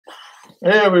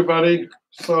Hey everybody.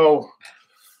 So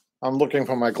I'm looking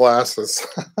for my glasses.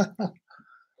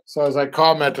 So as I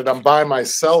commented, I'm by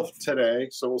myself today.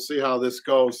 So we'll see how this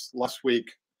goes. Last week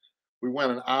we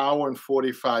went an hour and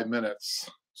 45 minutes.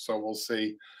 So we'll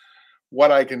see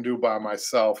what I can do by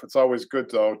myself. It's always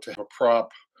good though to have a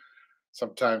prop.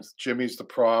 Sometimes Jimmy's the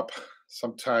prop,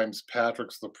 sometimes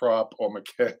Patrick's the prop or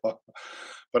Michaela.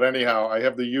 But anyhow, I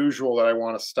have the usual that I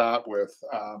want to start with,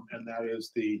 and that is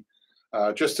the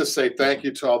just to say thank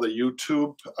you to all the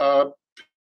YouTube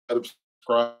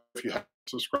subscribe. If you haven't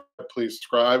subscribed, please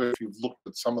subscribe. If you've looked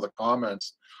at some of the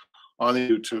comments on the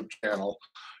YouTube channel,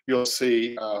 you'll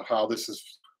see how this is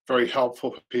very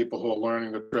helpful for people who are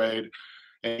learning the trade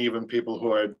and even people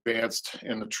who are advanced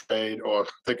in the trade or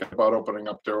thinking about opening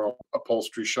up their own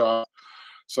upholstery shop.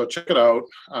 So check it out.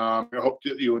 I hope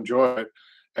that you enjoy it.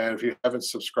 And if you haven't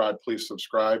subscribed, please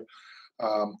subscribe.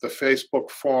 The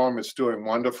Facebook forum is doing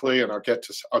wonderfully, and I'll get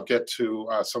to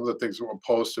some of the things that were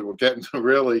posted. We're getting to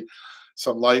really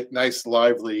some nice,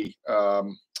 lively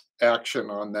action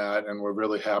on that, and we're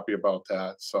really happy about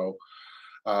that. So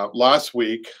last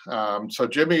week, so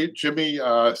Jimmy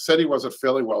said he wasn't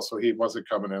feeling well, so he wasn't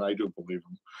coming in. I do believe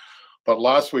him. But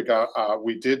last week,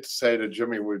 we did say to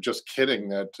Jimmy, we were just kidding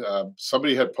that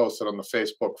somebody had posted on the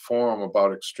Facebook forum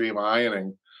about extreme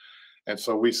ironing. And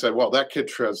so we said, well, that could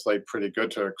translate pretty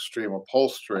good to extreme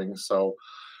upholstering. So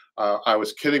I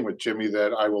was kidding with Jimmy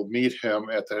that I will meet him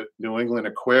at the New England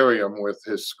Aquarium with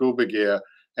his scuba gear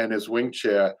and his wing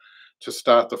chair to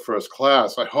start the first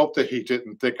class. I hope that he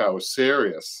didn't think I was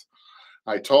serious.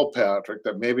 I told Patrick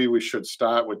that maybe we should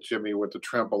start with Jimmy with the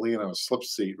trampoline and a slip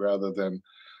seat rather than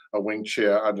a wing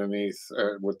chair underneath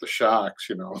with the sharks,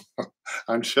 you know.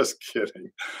 I'm just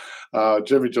kidding.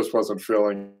 Jimmy just wasn't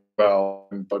feeling well,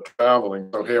 but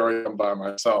traveling. So here I am by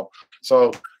myself.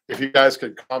 So if you guys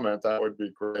could comment, that would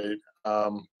be great.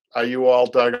 Are you all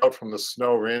dug out from the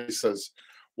snow? Randy says,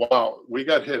 wow, we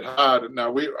got hit hard.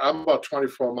 Now I'm about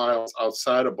 24 miles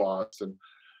outside of Boston,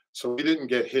 so we didn't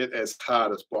get hit as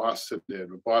hard as Boston did.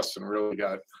 But Boston really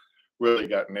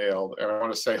got nailed. And I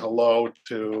want to say hello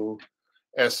to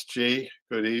SG.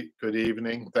 Good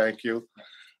evening. Thank you.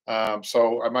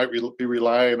 So I might be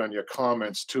relying on your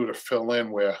comments too to fill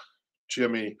in where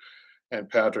Jimmy and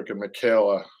Patrick and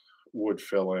Michaela would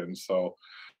fill in. So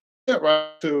yeah,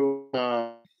 right to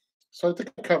so I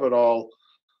think I covered all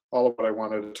of what I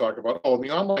wanted to talk about. Oh, and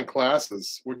the online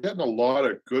classes, we're getting a lot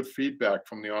of good feedback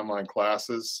from the online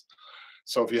classes.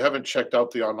 So if you haven't checked out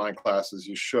the online classes,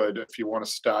 you should. If you want to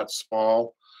start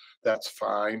small, that's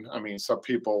fine. I mean, some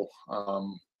people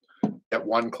get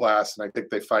one class and I think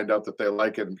they find out that they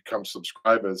like it and become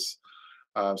subscribers.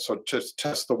 So just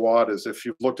test the waters. If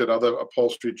you've looked at other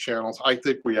upholstery channels, I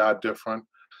think we are different.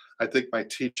 I think my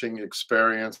teaching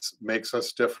experience makes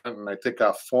us different, and I think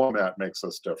our format makes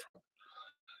us different.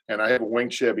 And I have a wing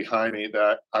chair behind me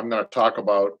that I'm going to talk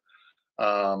about.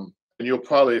 And you'll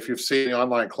probably, if you've seen the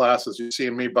online classes, you've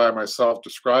seen me by myself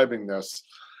describing this.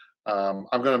 I'm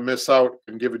going to miss out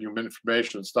and giving you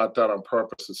information. It's not done on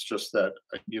purpose. It's just that,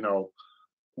 you know,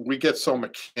 we get so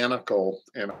mechanical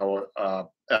in our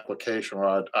application or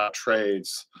our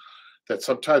trades that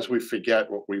sometimes we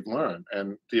forget what we've learned.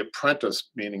 And the apprentice,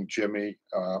 meaning Jimmy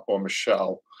or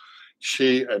Michelle,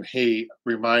 she and he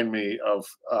remind me of,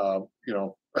 you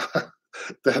know,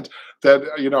 that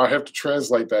you know, I have to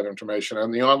translate that information.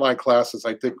 And the online classes,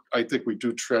 I think we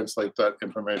do translate that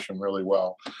information really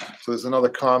well. So there's another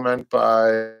comment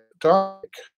by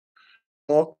Dominic.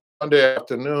 Well, Monday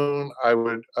afternoon, I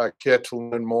would care to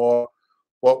learn more.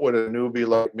 What would a newbie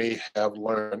like me have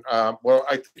learned? Well,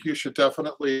 I think you should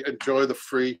definitely enjoy the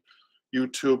free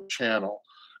YouTube channel.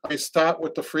 I mean, start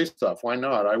with the free stuff. Why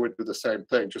not? I would do the same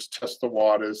thing. Just test the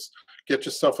waters. Get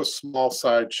yourself a small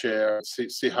side chair.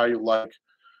 See how you like.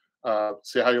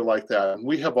 See how you like that. And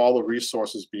we have all the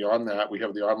resources beyond that. We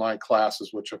have the online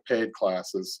classes, which are paid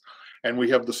classes, and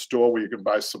we have the store where you can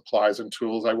buy supplies and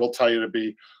tools. I will tell you to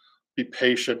be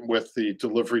patient with the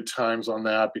delivery times on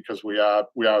that because we are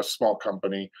a small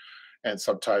company, and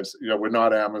sometimes, you know, we're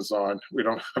not Amazon. We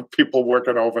don't have people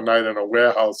working overnight in a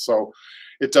warehouse, so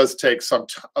it does take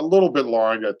a little bit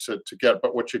longer to get.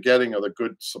 But what you're getting are the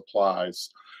good supplies.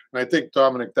 And I think,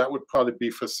 Dominic, that would probably be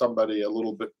for somebody a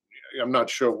little bit. I'm not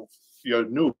sure you're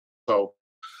new, so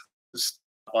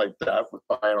like that with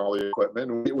buying all the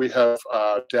equipment. We have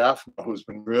Daphne, who's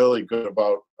been really good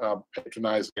about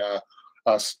patronizing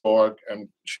our store, and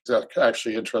she's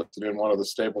actually interested in one of the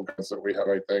stable guns that we have,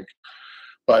 I think.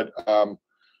 But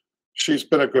she's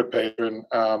been a good patron.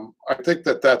 I think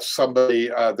that's somebody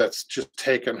that's just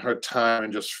taken her time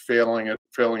and just feeling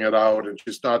it out, and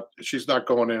she's not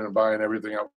going in and buying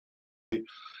everything up.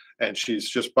 and she's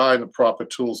just buying the proper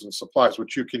tools and supplies,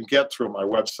 which you can get through my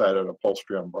website at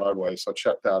Upholstery on Broadway. So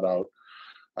check that out,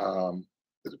 um,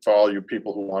 for all you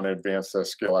people who want to advance their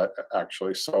skill,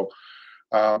 actually. So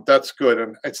that's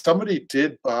good. And somebody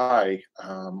did buy.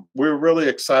 We're really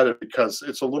excited because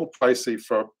it's a little pricey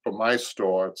for my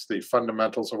store. It's the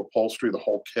Fundamentals of Upholstery, the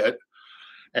whole kit.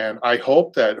 And I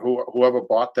hope that whoever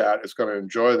bought that is going to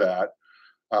enjoy that.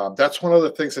 That's one of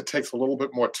the things that takes a little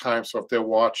bit more time. So if they're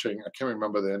watching, I can't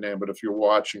remember their name, but if you're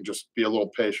watching, just be a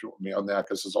little patient with me on that,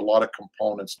 because there's a lot of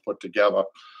components to put together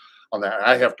on that.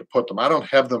 I have to put them. I don't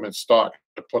have them in stock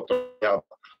to put them together.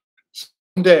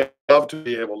 Someday I'd love to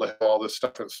be able to have all this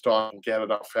stuff in stock and get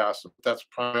it out faster. But that's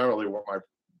primarily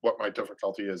what my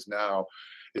difficulty is now,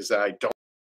 is that I don't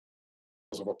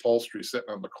have of upholstery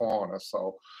sitting in the corner.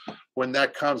 So when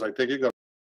that comes, I think you're going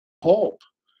to hope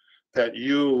that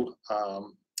you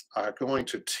are going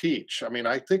to teach. I mean,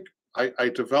 I think I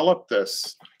developed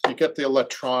this. You get the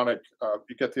electronic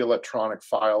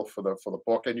file for the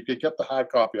book, and you could get the hard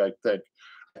copy. I think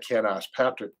I can't ask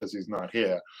Patrick because he's not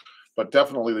here, but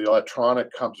definitely the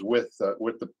electronic comes with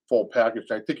the full package.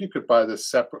 I think you could buy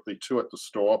this separately too at the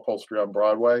store, Upholstery on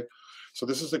Broadway. So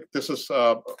this is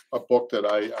a book that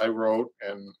I wrote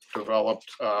and developed.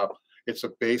 It's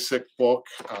a basic book,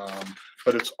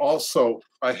 but it's also,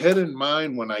 I had in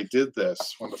mind when I did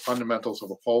this, when the Fundamentals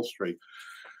of Upholstery,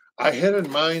 I had in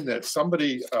mind that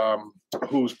somebody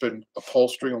who's been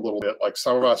upholstering a little bit, like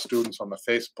some of our students on the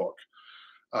Facebook,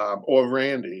 or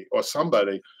Randy or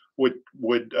somebody,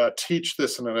 would teach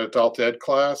this in an adult ed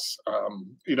class.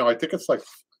 I think it's like,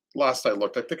 last I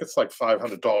looked, I think it's like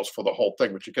 $500 for the whole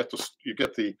thing. But you get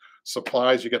the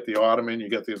supplies, you get the ottoman, you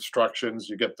get the instructions,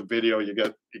 you get the video, you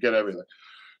get everything.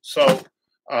 So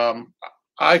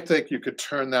I think you could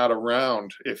turn that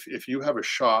around if you have a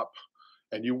shop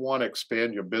and you want to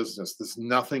expand your business. There's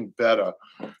nothing better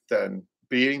than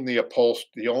being the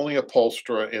only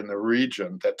upholsterer in the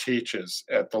region that teaches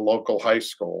at the local high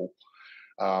school.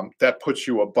 That puts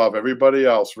you above everybody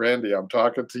else. Randy, I'm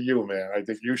talking to you, man. I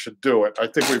think you should do it. I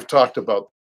think we've talked about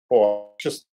before.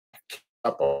 Just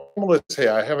Pamela's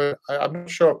here. I'm not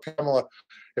sure if Pamela,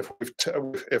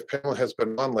 if Pamela has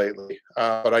been on lately,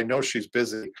 but I know she's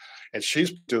busy, and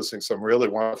she's producing some really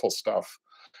wonderful stuff.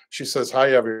 She says,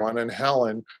 "Hi, everyone," and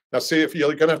Helen. Now, see, if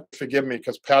you're going to forgive me,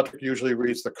 because Patrick usually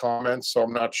reads the comments, so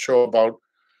I'm not sure about.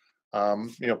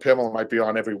 Pamela might be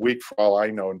on every week for all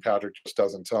I know, and Patrick just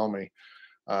doesn't tell me.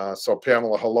 So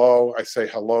Pamela, hello. I say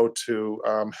hello to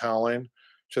Helen.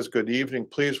 She says, "Good evening.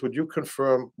 Please, would you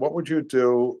confirm what would you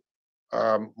do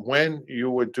when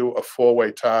you would do a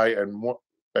 4-way tie,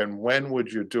 and when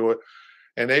would you do it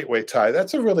an 8-way tie?"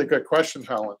 That's a really good question,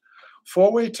 Helen.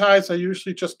 4-way ties I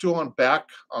usually just do on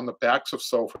the backs of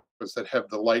sofas that have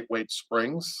the lightweight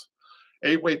springs.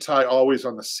 8-way tie always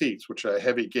on the seats, which are a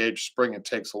heavy gauge spring and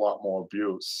takes a lot more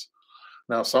abuse.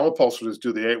 Now, some upholsterers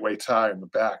do the 8-way tie in the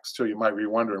backs too. You might be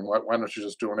wondering, why don't you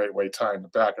just do an 8-way tie in the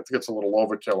back? I think it's a little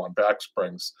overkill on back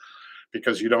springs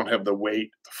because you don't have the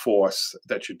weight, the force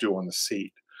that you do on the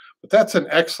seat. But that's an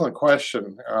excellent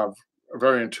question,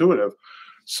 very intuitive.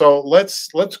 So let's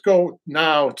go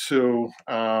now to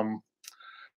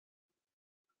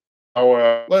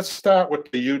let's start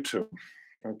with the YouTube,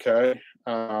 okay?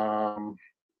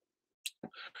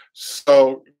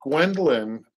 So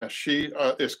Gwendolyn, she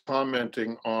is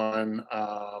commenting on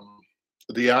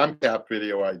the arm cap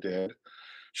video I did.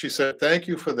 She said, "Thank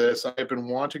you for this. I've been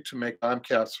wanting to make arm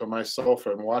caps for my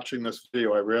sofa, and watching this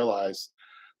video, I realized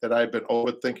that I've been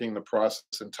overthinking the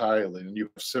process entirely, and you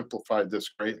have simplified this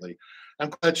greatly." I'm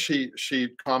glad she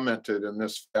commented in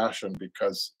this fashion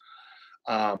because,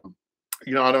 I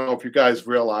don't know if you guys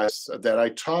realize that I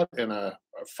taught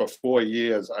for 4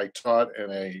 years, I taught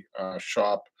in a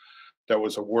shop that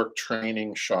was a work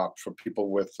training shop for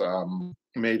people with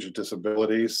major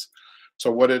disabilities.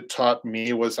 So what it taught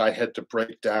me was I had to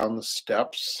break down the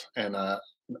steps and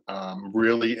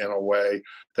really in a way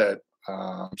that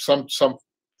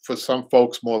for some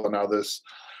folks more than others,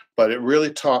 but it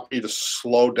really taught me to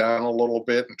slow down a little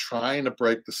bit and trying to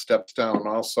break the steps down. And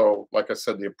also, like I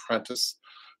said, the apprentice,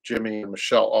 Jimmy and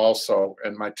Michelle also,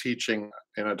 and my teaching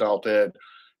in adult ed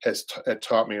had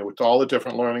taught me, with all the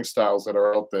different learning styles that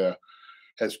are out there,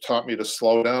 has taught me to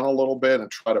slow down a little bit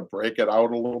and try to break it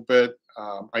out a little bit.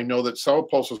 I know that some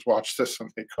upholsterers watch this and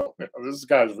they go, "This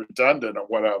guy's redundant," or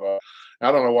whatever.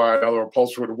 I don't know why another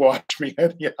upholsterer would watch me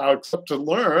anyhow, except to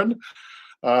learn.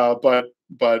 But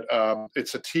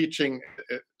it's a teaching.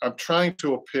 I'm trying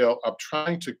to appeal. I'm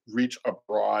trying to reach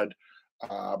abroad.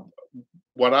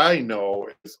 What I know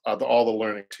is all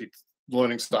the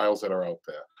learning styles that are out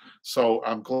there. So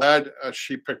I'm glad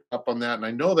she picked up on that, and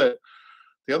I know that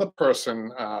The other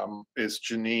person is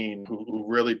Janine, who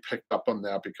really picked up on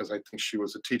that because I think she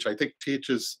was a teacher. I think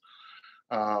teachers,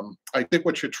 I think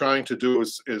what you're trying to do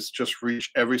is just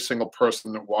reach every single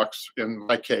person that walks. In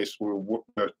my case, we're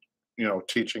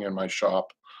teaching in my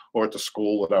shop or at the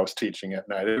school that I was teaching at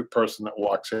night. Every person that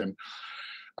walks in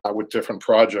with different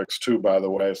projects too, by the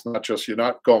way. It's not just, you're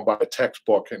not going by a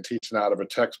textbook and teaching out of a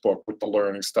textbook with the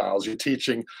learning styles. You're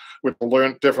teaching with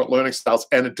the different learning styles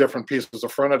and the different pieces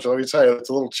of furniture. Let me tell you, it's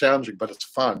a little challenging, but it's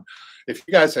fun. If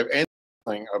you guys have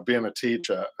anything of being a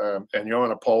teacher and you're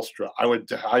an upholsterer, I would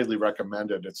highly recommend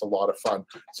it. It's a lot of fun.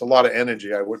 It's a lot of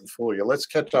energy. I wouldn't fool you. Let's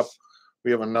catch up. We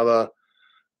have another.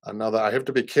 I have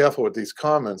to be careful with these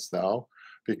comments now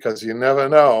because you never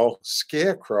know.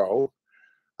 Scarecrow.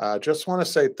 Just want to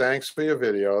say thanks for your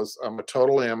videos. I'm a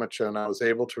total amateur and I was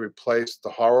able to replace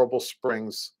the horrible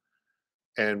springs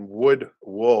and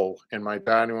wool in my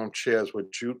dining room chairs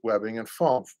with jute webbing and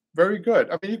foam. Very good.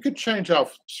 I mean, you could change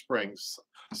out springs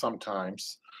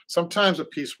sometimes. Sometimes a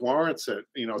piece warrants it,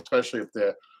 especially if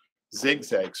they're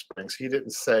zigzag springs. He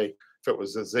didn't say if it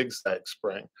was a zigzag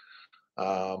spring.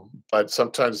 But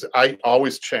sometimes I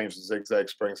always change the zigzag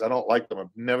springs. I don't like them. I've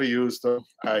never used them.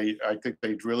 I think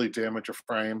they really damage a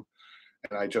frame,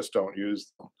 and I just don't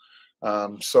use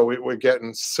them. So we're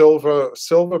getting Silver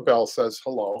Bell says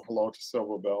hello to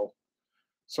Silver Bell.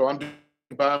 So I'm doing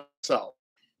by myself.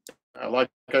 Like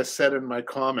I said in my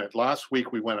comment, last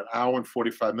week we went an hour and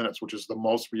 45 minutes, which is the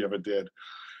most we ever did.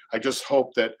 I just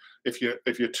hope that if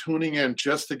you're tuning in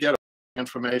just to get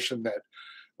information that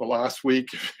last week,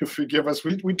 forgive us,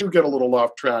 we do get a little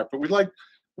off track, but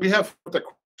we have the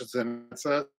questions in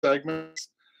segments,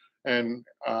 and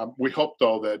we hope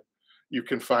though that you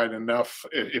can find enough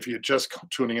if you're just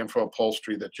tuning in for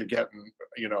upholstery that you're getting,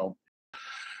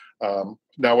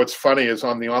 now what's funny is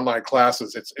on the online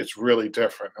classes, it's really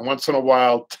different, and once in a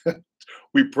while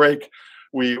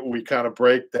we kind of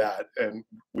break that, and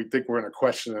we think we're in a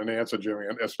question and answer, Jimmy,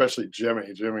 and especially Jimmy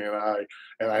and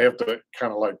I have to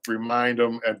kind of like remind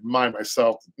them and remind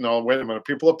myself, no, wait a minute,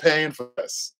 people are paying for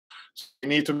this. So we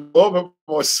need to be a little bit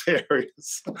more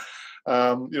serious. We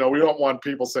don't want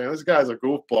people saying, this guy's a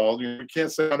goofball. You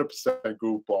can't say 100%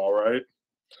 goofball,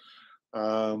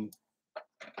 right?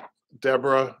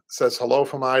 Deborah says, hello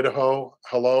from Idaho.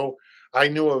 Hello. I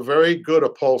knew a very good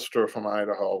upholsterer from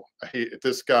Idaho.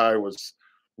 This guy was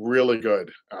really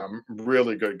good,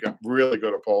 really good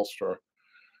upholsterer.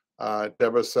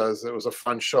 Deborah says it was a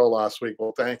fun show last week.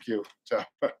 Well, thank you,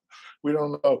 Deborah. We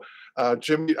don't know.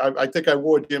 Jimmy, I think I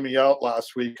wore Jimmy out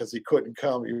last week because he couldn't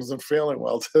come. He wasn't feeling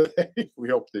well today. We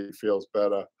hope that he feels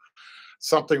better.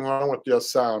 Something wrong with your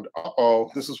sound.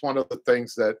 Uh-oh, this is one of the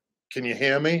things that, can you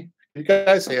hear me? Can you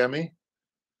guys hear me?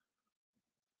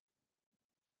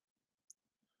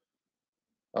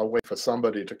 I'll wait for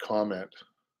somebody to comment.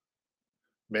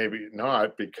 Maybe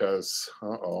not, because,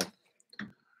 uh-oh.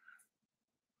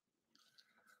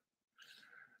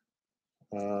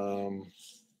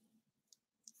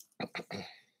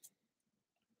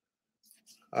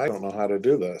 I don't know how to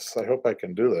do this. I hope I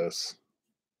can do this.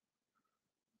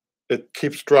 It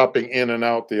keeps dropping in and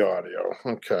out the audio.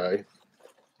 Okay.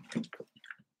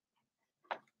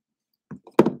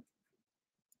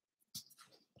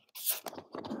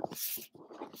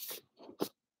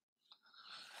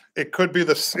 It could be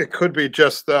it could be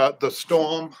just the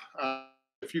storm.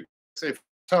 If you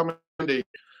tell me,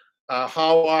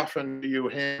 how often do you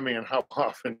hear me and how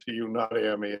often do you not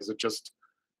hear me? Is it just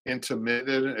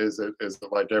intermittent? Is it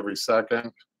like every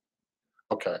second?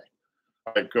 Okay.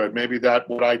 All right, good. Maybe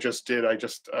what I just did, I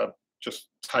just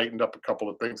tightened up a couple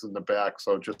of things in the back.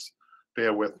 So just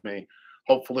bear with me.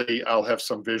 Hopefully I'll have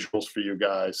some visuals for you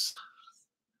guys.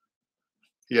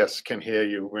 Yes, can hear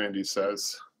you, Randy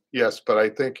says. Yes, but I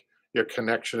think your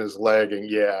connection is lagging.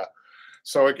 Yeah.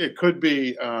 So it could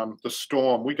be the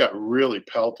storm. We got really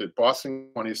pelted. Boston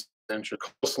 20th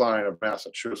coastline of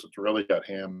Massachusetts really got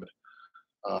hammered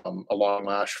along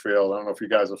Marshfield. I don't know if you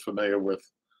guys are familiar with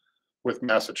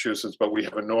Massachusetts, but we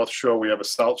have a North Shore, we have a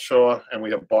South Shore, and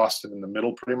we have Boston in the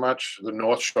middle pretty much. The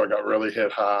North Shore got really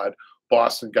hit hard.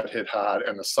 Boston got hit hard,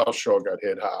 and the South Shore got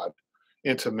hit hard.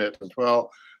 Intermittent. Well,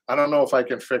 I don't know if I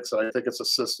can fix it. I think it's a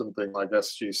system thing, like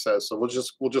SG says. So we'll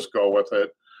just go with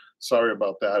it. Sorry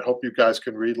about that. Hope you guys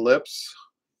can read lips.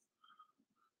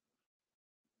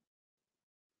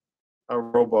 A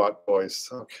robot voice.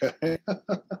 Okay.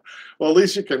 Well, at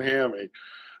least you can hear me.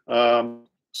 So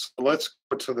let's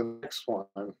go to the next one,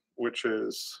 which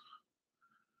is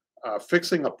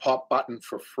fixing a pop button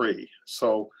for free.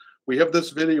 So we have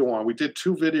this video on. We did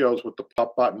 2 videos with the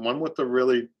pop button. One with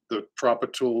the proper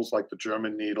tools like the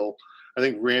German needle. I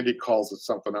think Randy calls it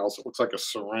something else. It looks like a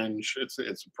syringe. It's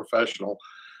a professional.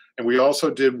 And we also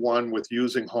did one with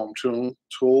using home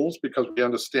tools, because we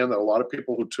understand that a lot of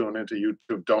people who tune into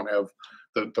YouTube don't have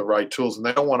the right tools, and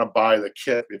they don't want to buy the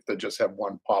kit if they just have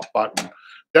one pop button.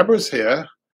 Deborah's here.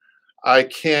 I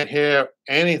can't hear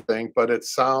anything, but it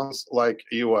sounds like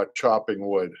you are chopping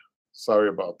wood. Sorry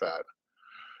about that.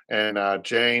 And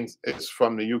Jane is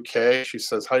from the UK. She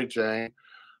says, "Hi, Jane.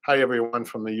 Hi, everyone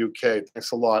from the UK.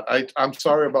 Thanks a lot." I'm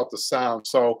sorry about the sound.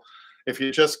 So if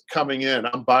you're just coming in,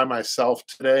 I'm by myself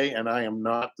today, and I am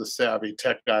not the savvy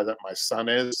tech guy that my son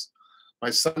is. My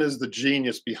son is the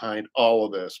genius behind all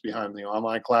of this, behind the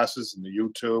online classes and the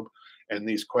YouTube and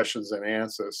these questions and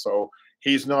answers. So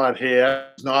he's not here.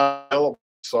 He's not available.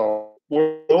 So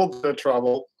we're a little bit of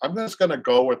trouble. I'm just going to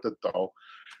go with it, though,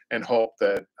 and hope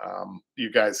that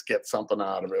you guys get something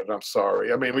out of it. I'm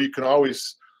sorry. I mean, you can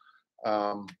always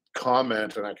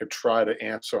comment, and I could try to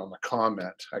answer on the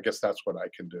comment. I guess that's what I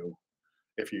can do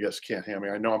if you just can't hear me.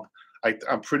 I know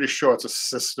I'm pretty sure it's a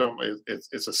system.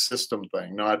 It's a system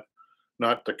thing, not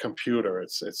the computer.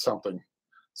 It's something.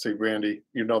 See, Randy,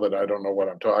 you know that I don't know what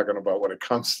I'm talking about when it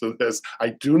comes to this.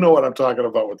 I do know what I'm talking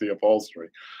about with the upholstery.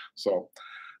 So,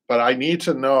 but I need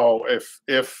to know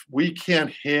if we can't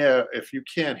hear, if you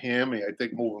can't hear me, I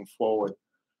think moving forward,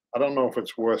 I don't know if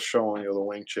it's worth showing you the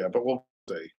wing chair, but we'll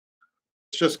see.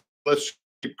 Let's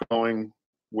keep going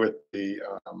with the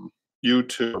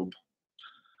YouTube.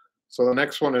 So the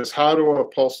next one is how to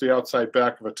upholster the outside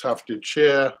back of a tufted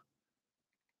chair.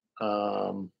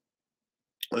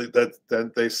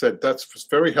 That they said that's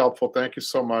very helpful. Thank you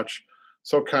so much.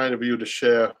 So kind of you to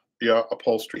share your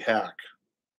upholstery hack.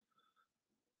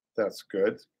 That's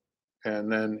good.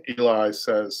 And then Eli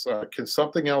says, can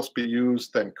something else be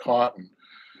used than cotton?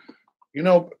 You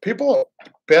know,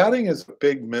 batting is a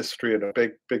big mystery and a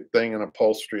big thing in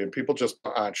upholstery, and people just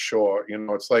aren't sure. You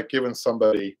know, it's like giving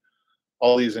somebody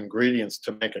all these ingredients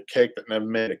to make a cake that never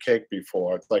made a cake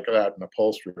before. It's like that in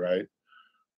upholstery, right?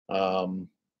 I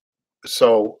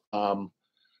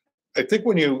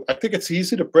think it's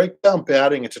easy to break down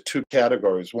batting into two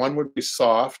categories. One would be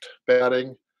soft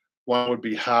batting, one would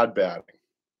be hard batting.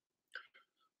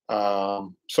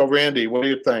 So Randy, what do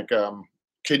you think?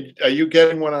 Are you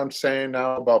getting what I'm saying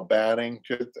now about batting?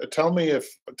 Tell me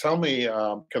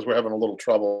because we're having a little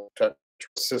trouble,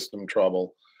 system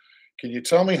trouble. Can you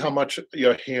tell me how much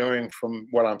you're hearing from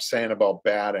what I'm saying about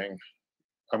batting?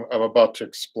 I'm about to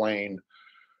explain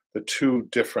the two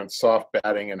different soft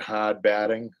batting and hard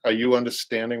batting. Are you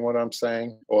understanding what I'm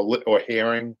saying, or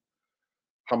hearing?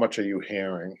 How much are you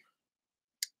hearing?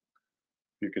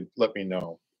 You could let me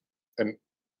know. And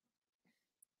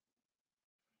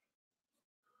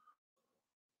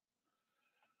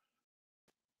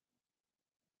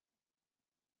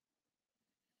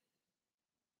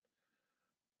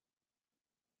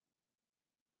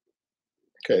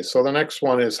okay, so the next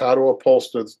one is how to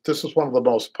upholster. This is one of the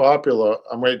most popular.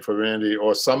 I'm waiting for Randy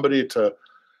or somebody to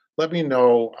let me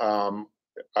know.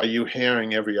 Are you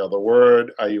hearing every other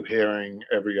word? Are you hearing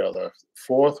every other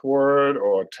fourth word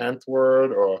or 10th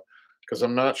word? Or because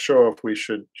I'm not sure if we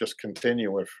should just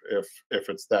continue if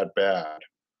it's that bad.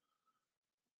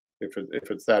 If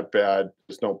it's that bad,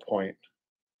 there's no point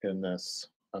in this,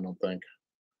 I don't think.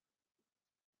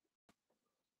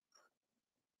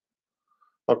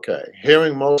 Okay,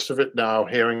 hearing most of it now,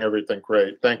 hearing everything.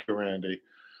 Great. Thank you, Randy.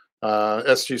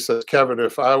 SG says, Kevin,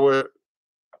 if I were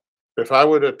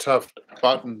to tuft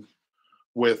button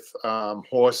with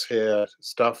horsehair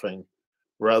stuffing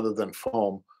rather than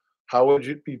foam, how would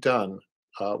it be done?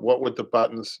 What would the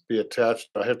buttons be attached?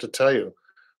 I have to tell you,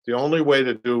 the only way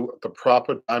to do the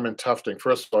proper diamond tufting,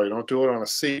 first of all, you don't do it on a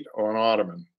seat or an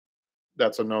ottoman.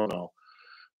 That's a no-no.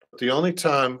 The only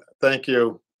time, thank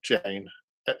you, Jane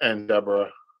and Deborah,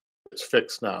 it's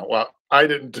fixed now. Well, I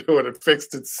didn't do it. It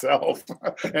fixed itself.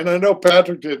 And I know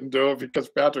Patrick didn't do it because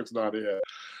Patrick's not here.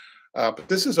 But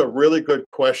this is a really good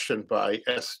question by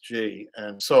SG.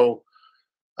 And so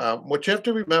what you have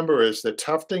to remember is that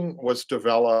tufting was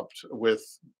developed with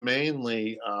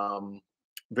mainly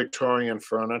Victorian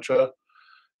furniture.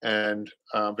 And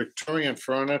Victorian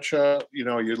furniture, you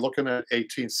know, you're looking at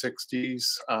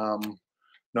 1860s,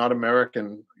 not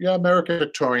American, yeah, American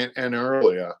Victorian and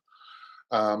earlier.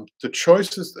 The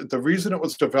choices, the reason it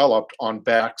was developed on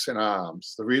backs and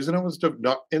arms, the reason it was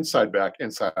not inside back,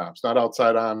 inside arms, not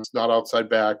outside arms, not outside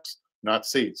backs, not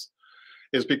seats,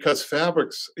 is because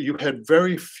fabrics, you had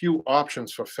very few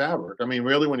options for fabric. I mean,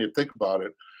 really, when you think about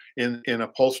it, in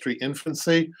upholstery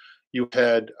infancy, you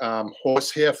had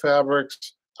horsehair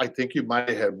fabrics. I think you might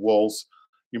have had wools,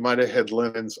 you might have had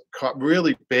linens,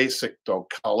 really basic though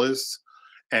colors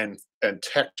and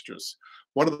textures.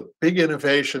 one of the big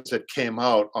innovations that came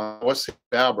out on horsehair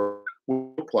fabric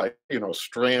looked like,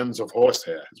 strands of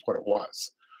horsehair is what it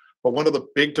was. But one of the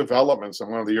big developments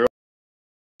and one of the early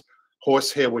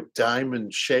horsehair with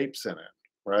diamond shapes in it,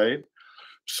 right?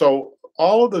 So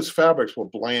all of those fabrics were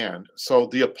bland. So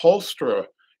the upholsterer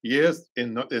years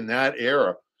in that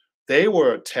era, they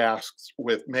were tasked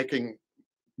with making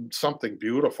something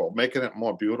beautiful, making it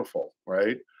more beautiful,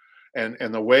 right?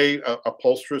 And the way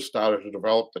upholsterers started to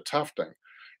develop the tufting,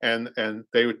 and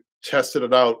they tested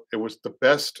it out. It was the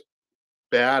best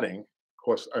batting. Of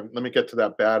course, let me get to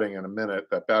that batting in a minute.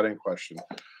 That batting question,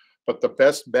 but the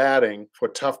best batting for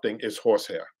tufting is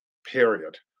horsehair.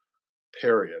 Period.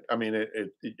 Period. I mean,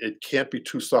 it can't be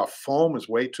too soft. Foam is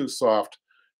way too soft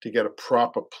to get a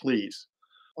proper pleat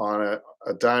on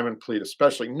a diamond pleat,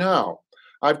 especially now.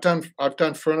 I've done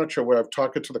furniture where I've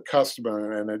talked to the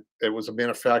customer and it was a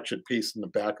manufactured piece and the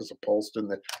back is upholstered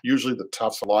and usually the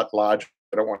tuft's a lot larger.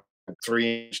 I don't want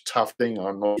 3-inch tufting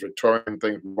on those Victorian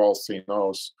things. We've all seen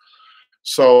those.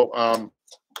 So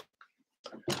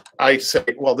I say,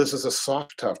 well, this is a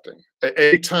soft tufting.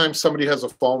 Anytime somebody has a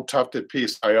foam tufted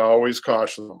piece, I always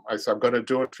caution them. I say, I'm going to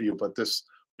do it for you, but you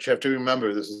have to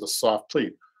remember, this is a soft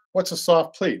pleat. What's a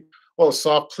soft pleat? Well, a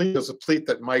soft pleat is a pleat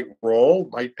that might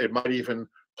roll, it might even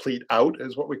pleat out,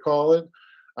 is what we call it,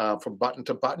 from button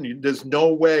to button. There's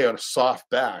no way on a soft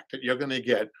back that you're going to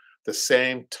get the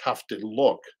same tufted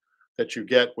look that you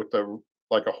get with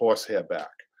like a horsehair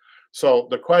back. So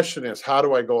the question is, how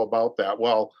do I go about that?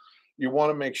 Well, you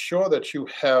want to make sure that you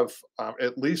have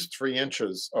at least 3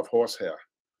 inches of horsehair,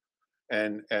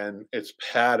 and it's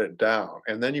padded down,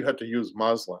 and then you have to use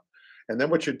muslin. And then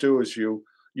what you do is you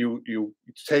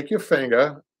take your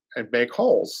finger and make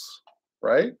holes,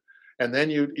 right? And then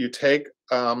you take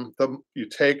you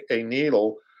take a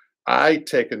needle. I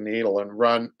take a needle and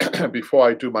run before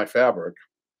I do my fabric.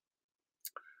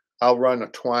 I'll run a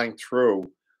twine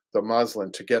through the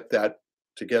muslin to get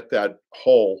that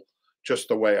hole just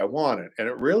the way I want it. And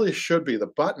it really should be, the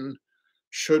button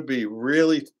should be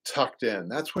really tucked in.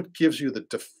 That's what gives you the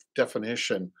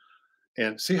definition.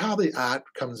 And see how the art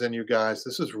comes in, you guys.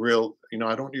 This is real.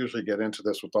 I don't usually get into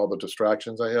this with all the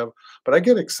distractions I have, but I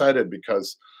get excited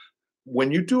because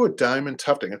when you do a diamond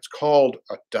tufting, it's called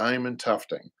a diamond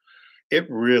tufting. It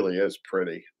really is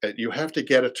pretty. You have to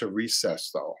get it to recess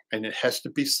though, and it has to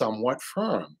be somewhat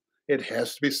firm. It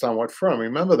has to be somewhat firm.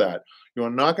 Remember that. You're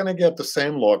not going to get the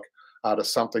same look out of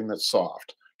something that's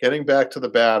soft. Getting back to the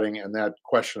batting and that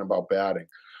question about batting.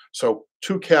 So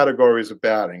 2 categories of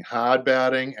batting: hard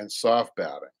batting and soft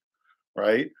batting,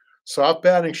 right? Soft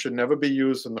batting should never be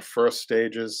used in the first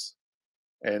stages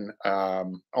and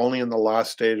only in the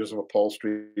last stages of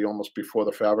upholstery, almost before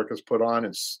the fabric is put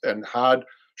on, and hard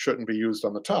shouldn't be used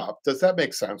on the top. Does that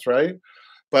make sense, right?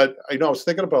 But I was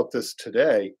thinking about this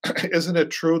today. Isn't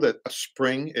it true that a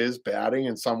spring is batting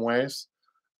in some ways?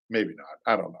 Maybe not.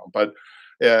 I don't know. But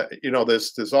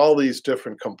there's all these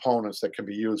different components that can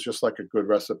be used, just like a good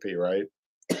recipe, right?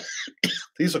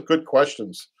 These are good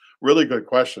questions, really good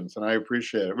questions, and I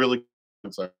appreciate it. Really.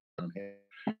 So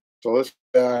let's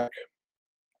back.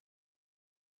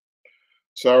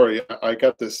 Sorry, I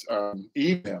got this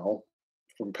email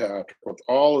from Patrick with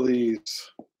all of these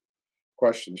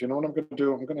questions. You know what I'm going to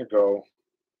do? I'm going to go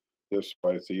this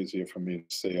way. It's easier for me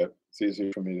to see it. It's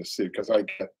easier for me to see because I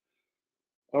get.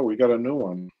 Oh, we got a new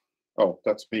one. Oh,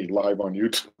 that's me live on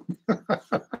YouTube.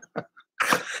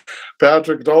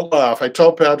 Patrick, don't laugh. I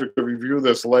told Patrick to review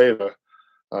this later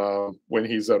when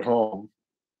he's at home.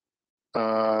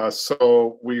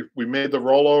 So we made the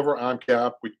rollover arm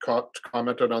cap. We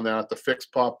commented on that. The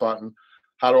fixed pop button.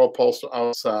 How to upholster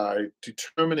outside.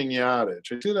 Determining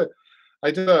yardage.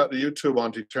 I did a YouTube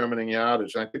on determining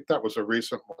yardage. I think that was a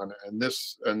recent one.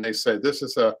 And they say this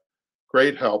is a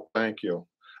great help. Thank you.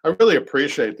 I really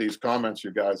appreciate these comments,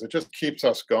 you guys. It just keeps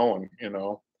us going,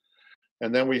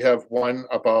 And then we have one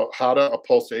about how to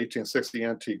upholster 1860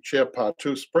 antique chair, part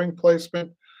 2, spring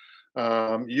placement.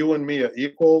 You and me are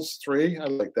equals 3. I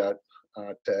like that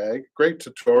tag. Great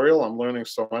tutorial. I'm learning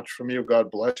so much from you.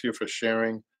 God bless you for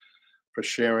sharing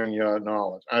your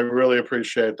knowledge. I really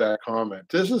appreciate that comment.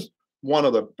 This is one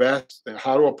of the best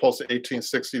how to upholster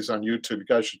 1860s on YouTube. You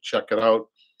guys should check it out.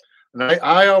 And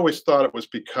I always thought it was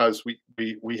because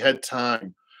we had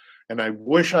time, and I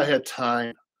wish I had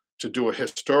time to do a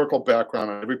historical background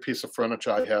on every piece of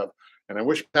furniture I have. And I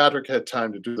wish Patrick had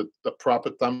time to do the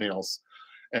proper thumbnails.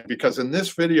 And because in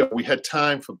this video, we had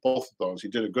time for both of those. He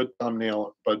did a good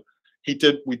thumbnail, but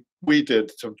we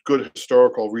did some good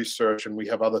historical research, and we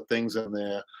have other things in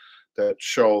there that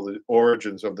show the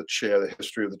origins of the chair, the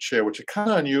history of the chair, which is kind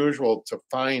of unusual to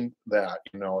find that,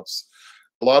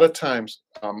 a lot of times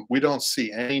we don't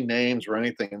see any names or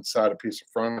anything inside a piece of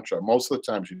furniture. Most of the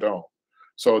times you don't.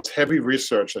 So it's heavy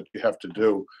research that you have to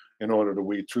do in order to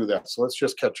weed through that. So let's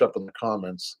just catch up in the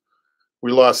comments.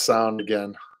 We lost sound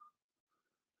again.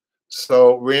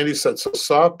 So Randy said, so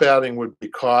soft batting would be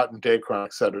cotton, Dacron,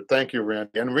 etc. Thank you,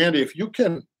 Randy. And Randy, if you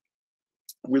can,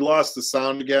 we lost the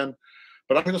sound again,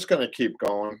 but I'm just going to keep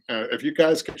going. If you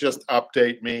guys could just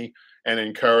update me and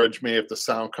encourage me if the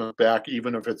sound comes back,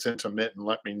 even if it's intermittent,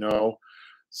 let me know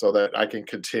so that I can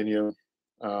continue.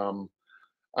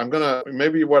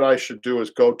 Maybe what I should do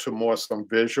is go to some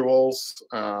visuals.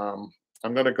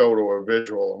 I'm going to go to a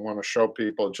visual. I want to show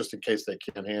people just in case they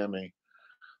can't hear me.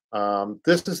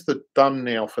 This is the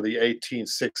thumbnail for the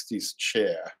 1860s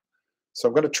chair. So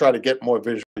I'm going to try to get more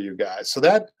visual for you guys. So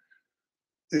that,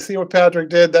 you see what Patrick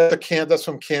did? That's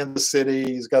from Kansas City.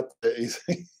 He's got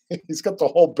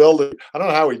the whole building. I don't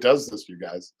know how he does this, you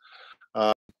guys.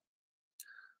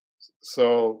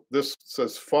 So this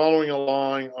says, following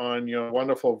along on your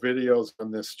wonderful videos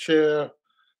on this chair.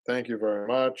 Thank you very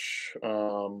much.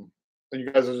 You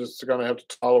guys are just going to have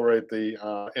to tolerate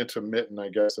the intermittent, I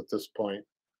guess, at this point.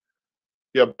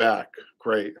 You're back.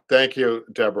 Great. Thank you,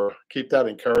 Deborah. Keep that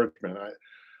encouragement.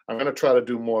 I'm going to try to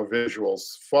do more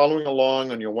visuals. Following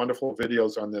along on your wonderful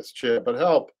videos on this chair. But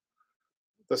help,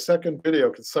 the second video,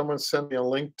 could someone send me a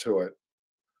link to it?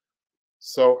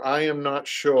 So I am not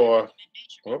sure.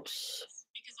 Whoops.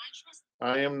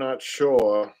 I am not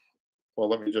sure. Well,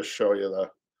 let me just show you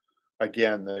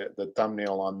the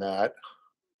thumbnail on that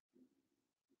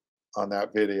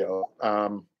video.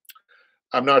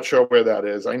 I'm not sure where that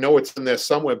is. I know it's in there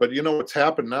somewhere, but you know what's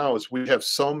happened now is we have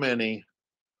so many.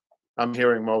 I'm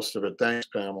hearing most of it. Thanks,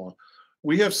 Pamela.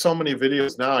 We have so many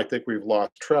videos now, I think we've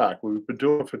lost track. We've been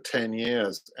doing it for 10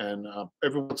 years. And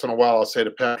every once in a while, I'll say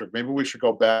to Patrick, maybe we should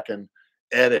go back and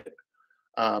edit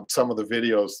some of the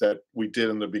videos that we did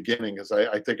in the beginning. Because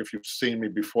I think if you've seen me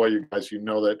before, you guys, you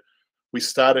know that we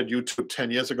started YouTube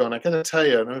 10 years ago. And I got to tell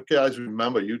you, I don't know if you guys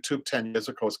remember, YouTube 10 years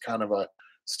ago was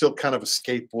still kind of a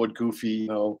skateboard, goofy,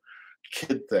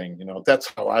 kid thing.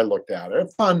 That's how I looked at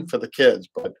it. Fun for the kids,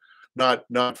 but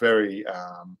not very,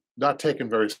 not taken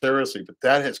very seriously. But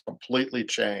that has completely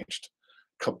changed,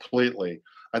 completely.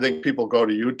 I think people go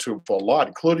to YouTube for a lot,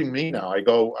 including me now. I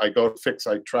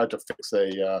tried to fix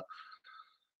a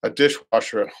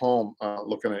dishwasher at home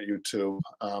looking at YouTube.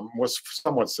 Was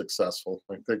somewhat successful.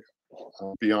 I think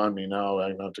beyond me now. I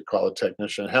have to call a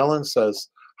technician. Helen says,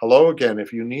 hello again.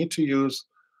 If you need to use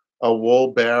a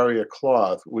wool barrier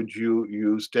cloth, would you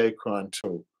use Dacron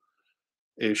too?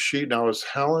 Is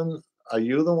Helen, are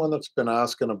you the one that's been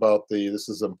asking about this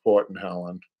is important,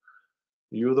 Helen.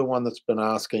 You the one that's been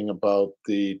asking about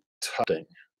the tufting.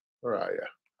 Where are you?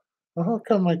 Well, how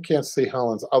come I can't see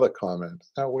Helen's other comment?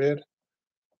 Is that weird?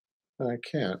 I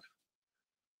can't.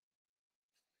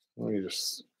 Let me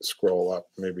just scroll up,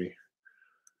 maybe.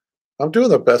 I'm doing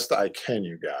the best I can,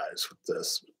 you guys, with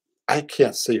this. I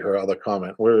can't see her other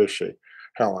comment. Where is she?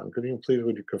 Helen, would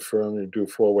you confirm you do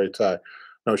four-way tie?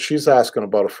 No, she's asking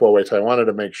about a four-way tie. I wanted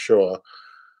to make sure.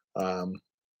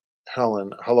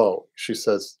 Helen, hello. She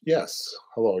says, yes.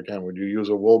 Hello again. Would you use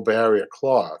a wool barrier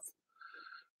cloth?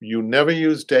 You never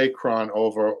use Dacron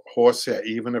over horsehair,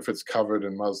 even if it's covered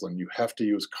in muslin. You have to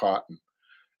use cotton.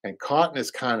 And cotton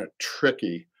is kind of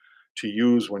tricky to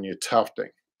use when you're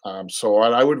tufting. So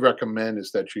what I would recommend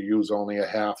is that you use only a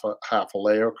half a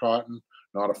layer of cotton,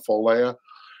 not a full layer.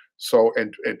 So,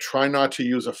 and try not to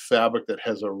use a fabric that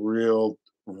has a real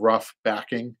rough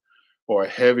backing or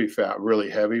a really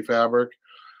heavy fabric,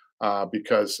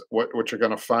 because what you're going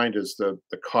to find is the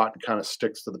cotton kind of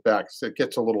sticks to the back. So it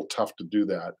gets a little tough to do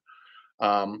that.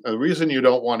 The reason you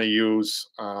don't want to use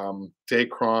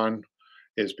Dacron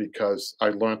is because I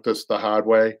learned this the hard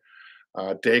way.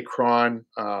 Dacron,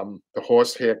 the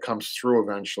horsehair comes through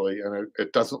eventually, and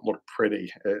it doesn't look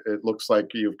pretty. It looks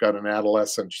like you've got an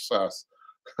adolescent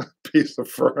piece of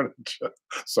furniture.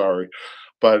 Sorry,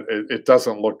 but it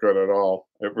doesn't look good at all.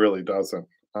 It really doesn't.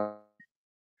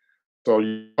 So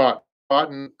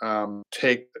cotton, cotton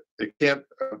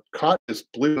is,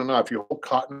 believe it or not, if you hold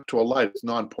cotton to a light, it's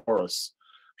non-porous.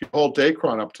 If you hold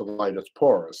Dacron up to the light, it's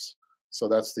porous. So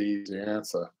that's the easy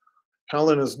answer.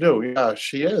 Helen is new. Yeah,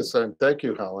 she is. And thank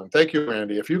you, Helen. Thank you,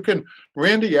 Randy. If you can,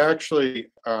 Randy,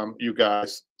 actually, you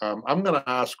guys, I'm going to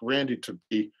ask Randy to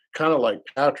be kind of like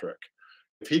Patrick.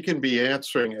 If he can be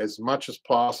answering as much as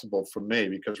possible for me,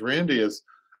 because Randy is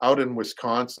out in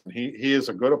Wisconsin. He is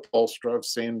a good upholsterer. I've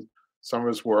seen some of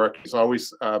his work.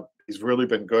 He's really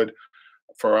been good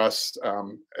for us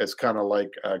as kind of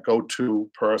like a go-to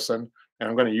person. And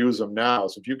I'm going to use him now.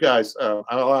 So if you guys,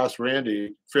 I'll ask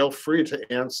Randy, feel free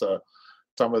to answer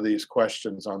some of these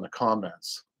questions on the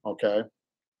comments. Okay,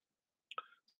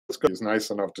 it's good. He's nice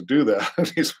enough to do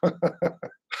that. He's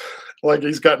like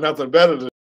he's got nothing better to do.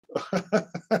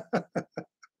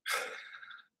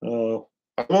 Oh,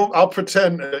 I'll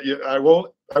pretend. I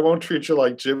won't treat you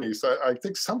like Jimmy. So I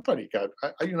think somebody got.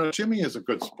 Jimmy is a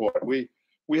good sport. We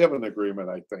have an agreement.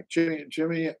 I think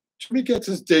Jimmy gets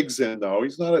his digs in though.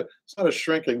 He's not a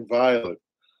shrinking violet.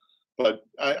 But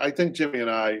I think Jimmy and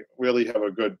I really have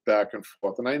a good back and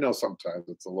forth. And I know sometimes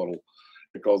it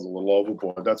goes a little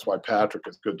overboard. That's why Patrick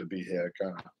is good to be here,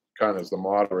 kind of as the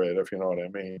moderator, if you know what I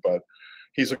mean. But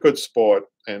he's a good sport,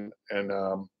 and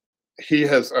he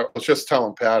has. I was just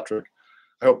telling Patrick.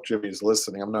 I hope Jimmy's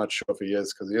listening. I'm not sure if he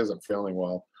is because he isn't feeling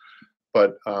well.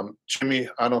 But Jimmy,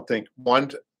 I don't think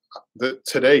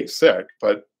today he's sick,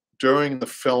 but during the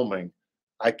filming,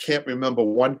 I can't remember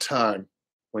one time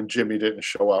when Jimmy didn't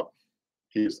show up.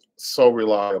 He's so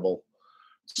reliable,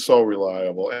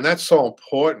 and that's so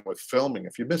important with filming.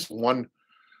 If you miss one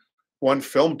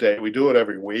film day, we do it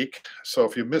every week. So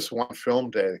if you miss one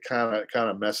film day, it kind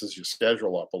of messes your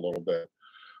schedule up a little bit.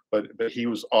 But he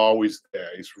was always there.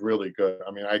 He's really good.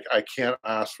 I mean, I can't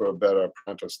ask for a better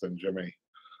apprentice than Jimmy.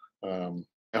 I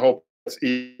hope it's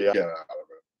easy to get out of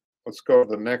it. Let's go to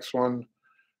the next one.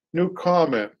 New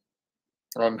comment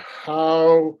on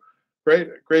how great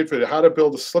video, how to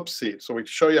build a slip seat. So we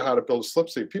show you how to build a slip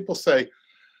seat. People say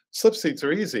slip seats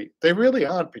are easy. They really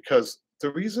aren't, because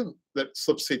the reason that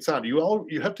slip seats aren't,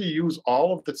 you have to use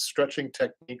all of the stretching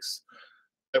techniques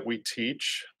that we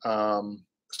teach. The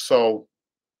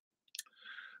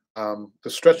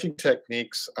stretching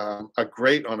techniques are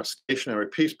great on a stationary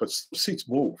piece, but slip seats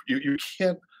move. You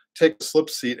can't take a slip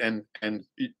seat and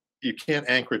you can't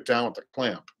anchor it down with a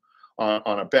clamp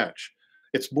on a bench.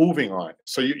 It's moving on.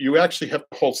 So you actually have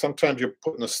to hold. Sometimes you're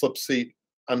putting the slip seat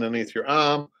underneath your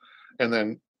arm, and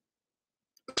then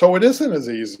so it isn't as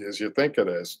easy as you think it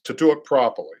is to do it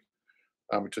properly.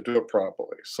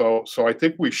 So I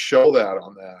think we show that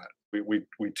on that. We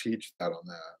teach that on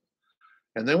that.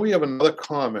 And then we have another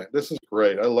comment. This is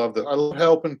great. I love this. I love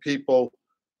helping people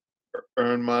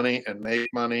earn money and make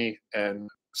money and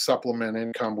supplement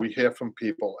income. We hear from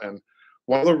people. And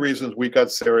one of the reasons we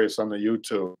got serious on the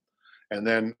YouTube, and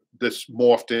then this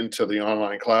morphed into the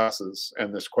online classes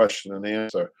and this question and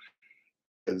answer,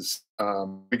 is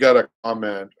we got a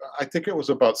comment, I think it was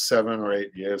about 7 or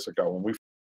 8 years ago,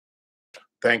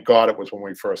 thank God it was when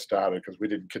we first started, because we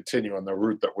didn't continue on the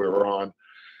route that we were on.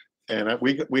 And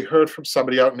we heard from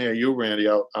somebody out near you, Randy,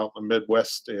 out in the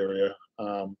Midwest area,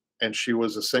 and she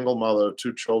was a single mother of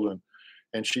 2 children.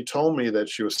 And she told me that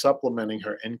she was supplementing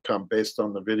her income based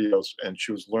on the videos, and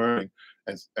she was learning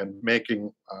and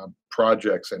making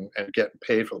projects and getting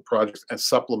paid for the projects and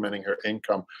supplementing her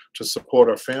income to support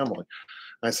her family.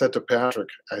 And I said to Patrick,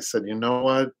 I said, you know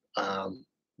what?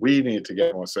 We need to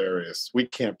get more serious. We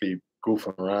can't be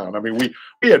goofing around. I mean, we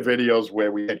had videos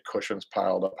where we had cushions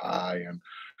piled up high,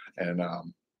 and I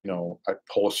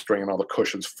pull a string and all the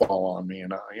cushions fall on me,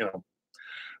 and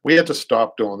we had to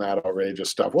stop doing that outrageous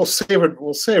stuff. We'll save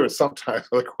it sometime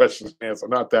for the questions and answers.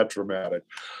 Not that dramatic.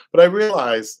 But I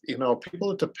realized,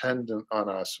 people are dependent on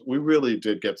us. We really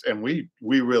did and we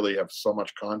really have so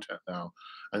much content now.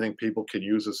 I think people can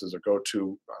use this as a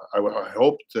go-to. I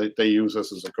hope that they use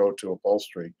this as a go-to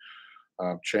upholstery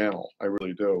channel. I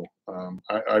really do.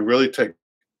 I really take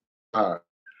part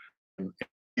in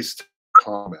these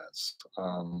comments.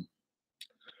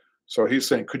 So he's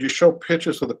saying, could you show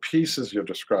pictures of the pieces you're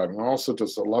describing? Also,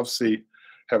 does the love seat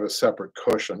have a separate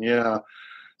cushion? Yeah.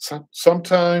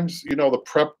 Sometimes, the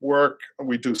prep work,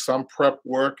 we do some prep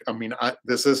work. I mean,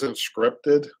 this isn't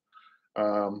scripted,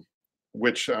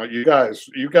 which you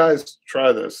guys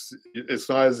try this. It's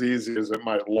not as easy as it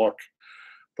might look,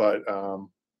 but,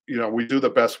 we do the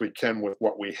best we can with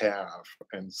what we have.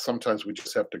 And sometimes we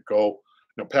just have to go,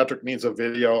 Patrick needs a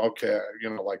video. Okay,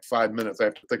 like 5 minutes. I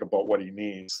have to think about what he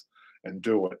needs and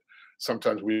do it.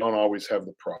 Sometimes we don't always have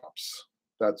the props.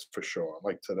 That's for sure,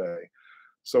 like today.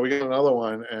 So we got another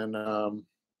one, and the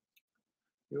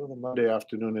Monday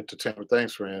afternoon entertainment.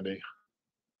 Thanks, Randy.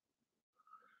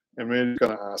 And Randy's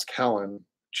going to ask Helen.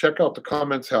 Check out the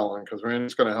comments, Helen, because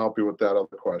Randy's going to help you with that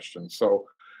other question. So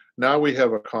now we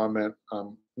have a comment,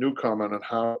 new comment on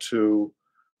how to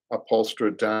upholster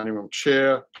a dining room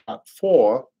chair, part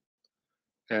 4.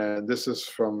 And this is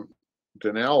from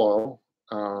Danilo.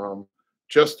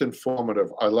 Just informative.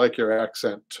 I like your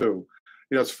accent too.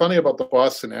 It's funny about the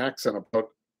Boston accent.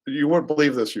 You wouldn't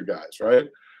believe this, you guys, right?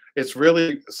 It's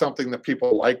really something that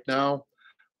people like now.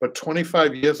 But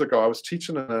 25 years ago, I was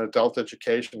teaching in an adult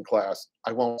education class.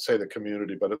 I won't say the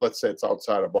community, but let's say it's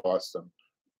outside of Boston.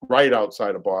 right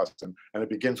outside of Boston, and it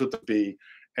begins with the B,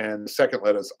 and the second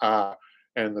letter is R,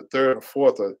 and the third and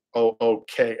fourth are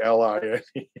Ookline.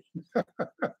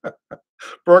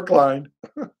 Brookline.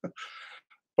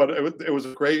 But it was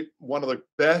a great, one of the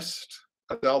best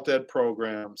adult ed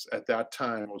programs at that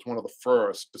time. It was one of the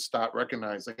first to start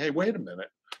recognizing, hey, wait a minute,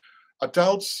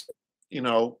 adults,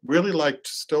 really like to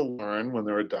still learn when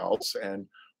they're adults, and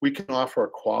we can offer a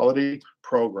quality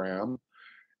program.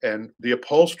 And the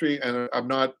upholstery, and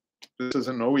this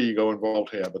isn't no ego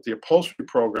involved here, but the upholstery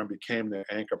program became the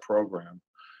anchor program.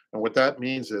 And what that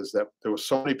means is that there were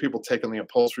so many people taking the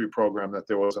upholstery program that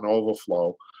there was an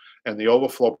overflow, and the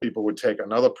overflow people would take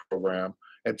another program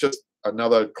and just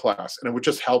another class, and it would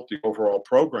just help the overall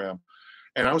program.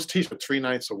 And I was teaching 3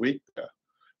 nights a week there.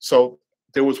 So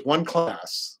there was one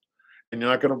class, and you're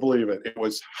not going to believe it. It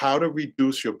was how to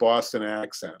reduce your Boston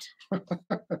accent.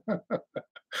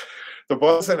 The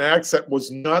Boston accent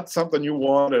was not something you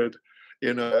wanted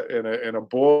in a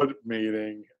board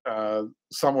meeting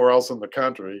somewhere else in the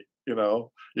country. You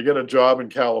get a job in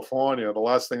California, the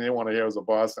last thing they want to hear is a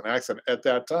Boston accent at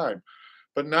that time.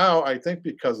 But now I think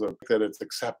because of that, it's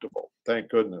acceptable. Thank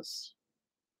goodness,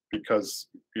 because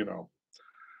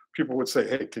people would say,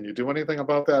 "Hey, can you do anything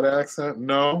about that accent?"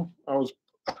 No,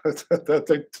 that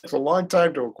takes a long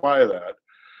time to acquire that.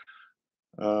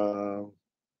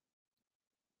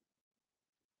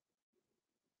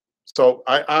 So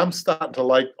I'm starting to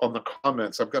like on the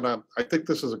comments. I think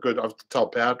this is a good. I have to tell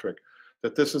Patrick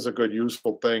that this is a good,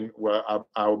 useful thing where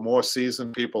our more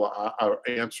seasoned people are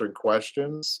answering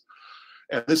questions.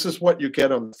 And this is what you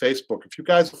get on Facebook. If you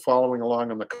guys are following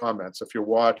along in the comments, if you're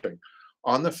watching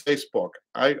on the Facebook,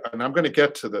 and I'm going to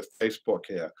get to the Facebook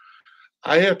here.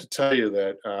 I have to tell you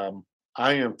that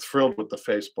I am thrilled with the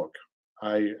Facebook.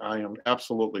 I am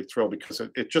absolutely thrilled because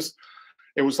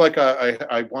it was like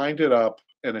I wind it up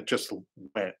and it just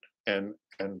went. And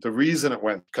the reason it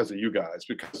went because of you guys,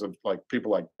 because of like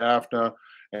people like Daphne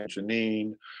and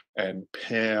Janine and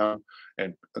Pam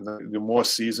and the more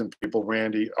seasoned people,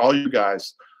 Randy, all you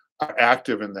guys are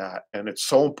active in that. And it's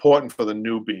so important for the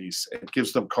newbies. It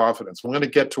gives them confidence. We're going to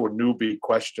get to a newbie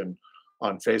question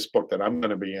on Facebook that I'm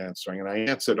going to be answering. And I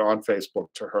answered on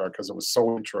Facebook to her because it was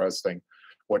so interesting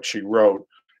what she wrote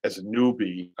as a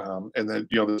newbie. And then,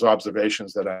 there's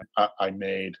observations that I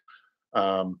made.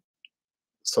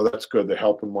 So that's good. They're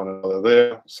helping one another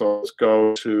there. So let's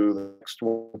go to the next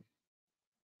one.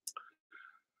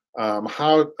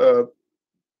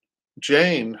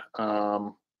 Jane,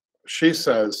 she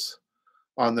says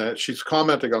she's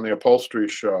commenting on the upholstery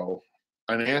show.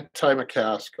 An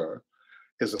antimacassar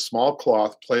is a small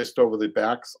cloth placed over the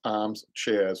backs, arms,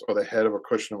 chairs, or the head of a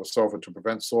cushion of a sofa to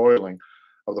prevent soiling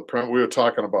of the we were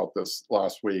talking about this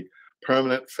last week.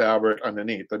 Permanent fabric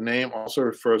underneath. The name also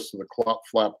refers to the cloth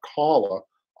flap collar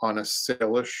on a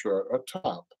sailor shirt or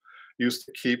top, used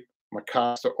to keep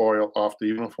macassar oil off the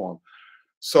uniform.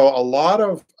 So a lot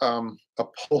of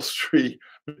upholstery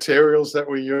materials that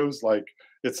we use, like,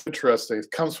 it's interesting. It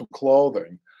comes from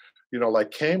clothing.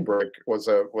 Like cambric was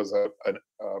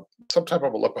some type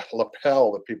of a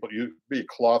lapel that people use, be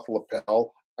cloth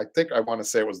lapel. I think I want to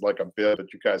say it was like a bib,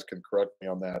 but you guys can correct me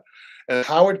on that. And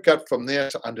how it got from there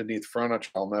to underneath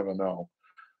furniture, I'll never know.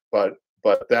 But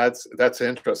that's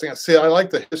interesting. See, I like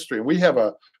the history. We have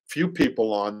a few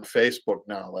people on Facebook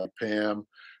now, like Pam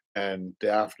and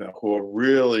Daphne, who are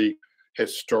really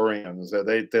historians.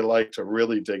 They like to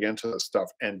really dig into this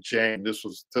stuff. And Jane, this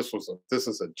is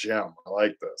a gem. I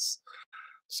like this.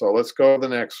 So let's go to the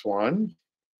next one.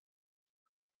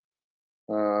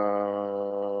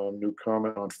 New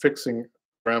comment on fixing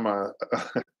grandma.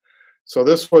 So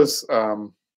this was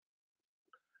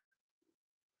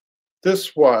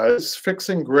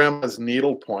fixing grandma's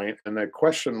needlepoint, and the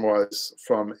question was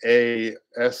from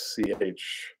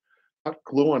ASCH. Not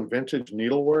glue on vintage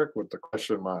needlework with the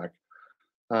question mark.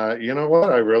 You know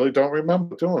what? I really don't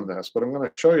remember doing this, but I'm going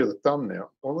to show you the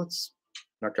thumbnail. Well,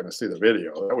 not going to see the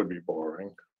video. That would be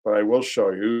boring. But I will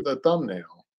show you the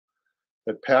thumbnail.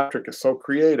 That Patrick is so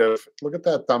creative. Look at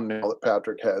that thumbnail that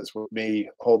Patrick has with me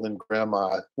holding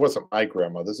grandma. It wasn't my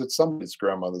grandmother's. It's somebody's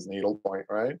grandmother's needlepoint,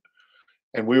 right?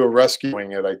 And we were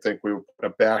rescuing it. I think we were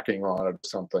putting a backing on it or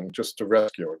something just to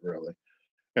rescue it, really.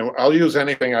 And I'll use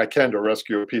anything I can to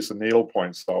rescue a piece of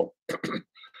needlepoint. So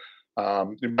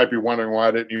you might be wondering why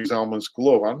I didn't use Elmer's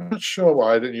glue. I'm not sure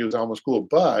why I didn't use Elmer's glue,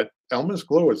 but Elmer's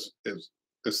glue is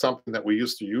something that we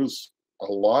used to use a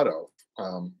lot of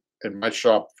in my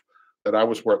shop that I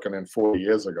was working in 40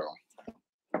 years ago.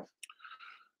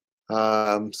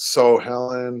 So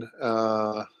Helen,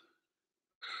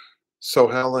 So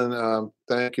Helen,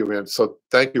 thank you, Randy. So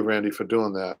thank you, Randy, for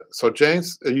doing that. So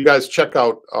James, you guys check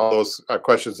out all those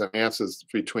questions and answers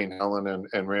between Helen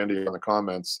and Randy in the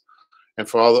comments. And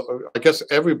for all, I guess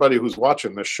everybody who's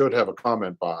watching this should have a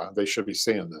comment bar. They should be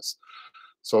seeing this.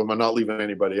 So I'm not leaving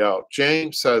anybody out.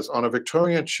 James says, on a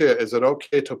Victorian chair, is it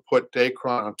okay to put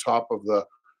Dacron on top of the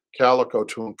calico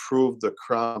to improve the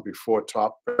crown before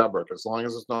top fabric, as long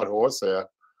as it's not horsehair?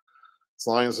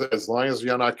 As long as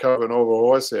you're not covering over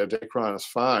horsehair, Dacron is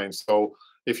fine. So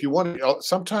if you want to,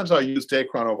 sometimes I use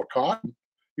Dacron over cotton.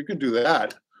 You can do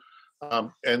that.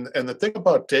 And the thing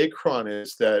about Dacron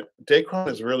is that Dacron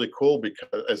is really cool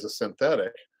because as a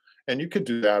synthetic, and you could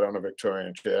do that on a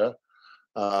Victorian chair.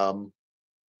 And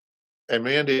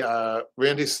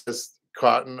Randy says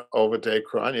cotton over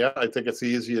Dacron. Yeah, I think it's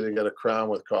easier to get a crown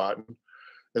with cotton,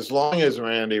 as long as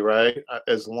Randy, right?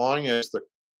 As long as the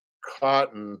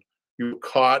cotton, you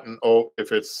cotton. Oh,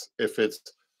 if it's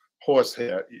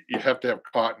horsehair, you have to have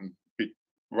cotton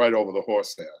right over the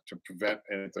horsehair to prevent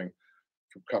anything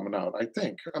from coming out. I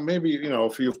think maybe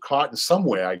if you've cotton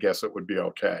somewhere, I guess it would be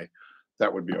okay.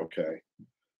 That would be okay.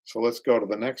 So let's go to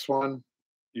the next one.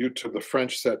 YouTube, the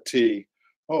French settee.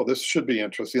 Oh, this should be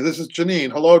interesting. This is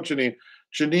Janine. Hello, Janine.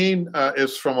 Janine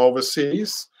is from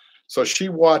overseas, so she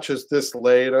watches this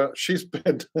later. She's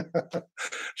been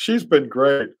she's been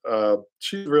great.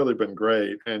 She's really been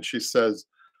great, and she says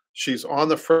she's on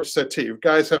the French settee. You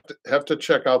guys have to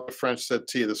check out the French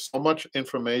settee. There's so much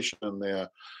information in there.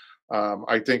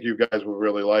 I think you guys will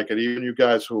really like it. Even you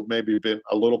guys who maybe been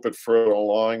a little bit further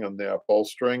along in their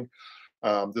upholstering.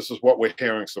 This is what we're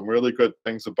hearing, some really good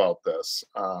things about this.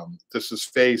 This is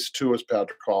phase 2, as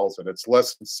Patrick calls it. It's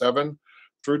lesson 7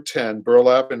 through 10,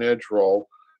 burlap and edge roll,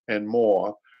 and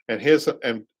more. And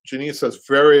Janine says,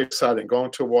 very exciting.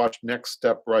 Going to watch next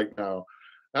step right now.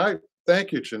 And I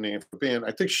thank you, Janine, for being.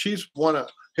 I think she's one of.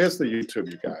 Here's the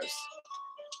YouTube, you guys.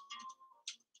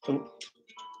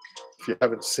 If you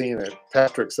haven't seen it,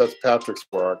 that's Patrick's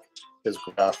work, his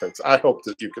graphics. I hope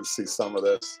that you can see some of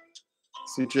this.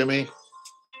 See, Jimmy?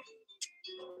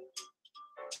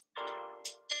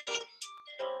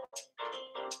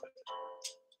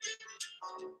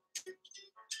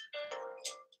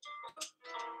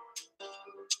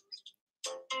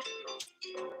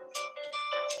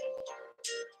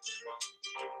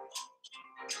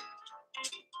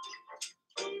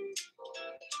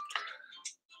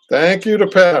 Thank you to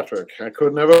Patrick. I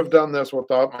could never have done this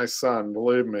without my son.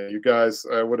 Believe me, you guys,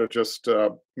 I would have just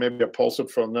maybe upholstered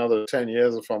for another 10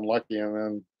 years if I'm lucky, and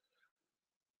then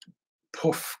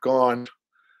poof, gone.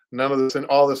 None of this and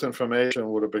all this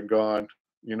information would have been gone,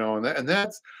 and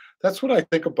that's what I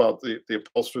think about the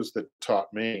upholsterers that taught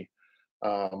me.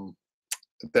 Um,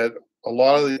 that a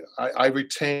lot of I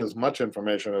retained as much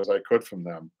information as I could from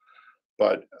them.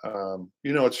 But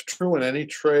it's true in any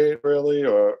trade really,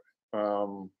 or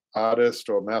artist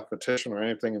or mathematician or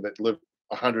anything that lived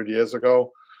 100 years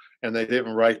ago, and they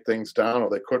didn't write things down, or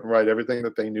they couldn't write everything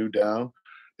that they knew down.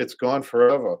 It's gone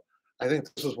forever. I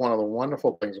think this is one of the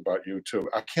wonderful things about YouTube.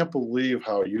 I can't believe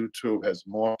how YouTube has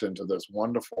morphed into this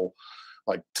wonderful,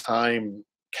 like, time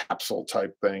capsule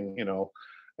type thing,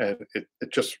 and it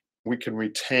just we can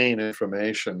retain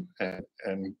information,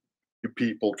 and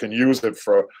people can use it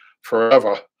for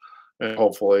forever, and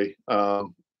hopefully.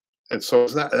 And so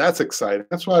that's exciting.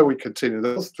 That's why we continue.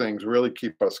 Those things really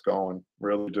keep us going,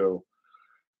 really do.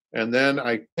 And then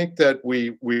I think that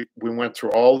we went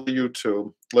through all the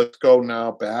YouTube. Let's go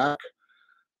now back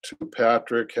to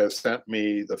Patrick has sent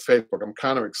me the Facebook. I'm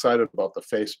kind of excited about the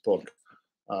Facebook.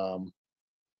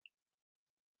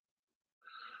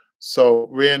 So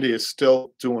Randy is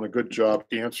still doing a good job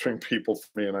answering people for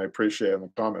me, and I appreciate it in the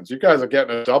comments. You guys are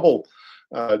getting a double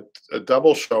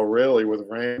show really, with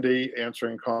Randy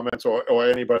answering comments, or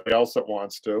anybody else that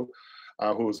wants to,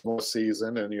 who's more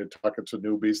seasoned, and you're talking to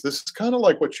newbies. This is kind of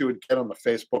like what you would get on the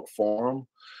Facebook forum,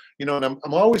 and I'm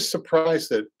always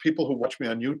surprised that people who watch me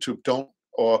on YouTube don't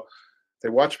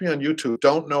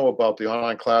know about the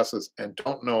online classes and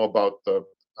don't know about the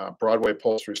Broadway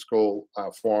Upholstery School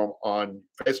forum on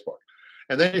Facebook.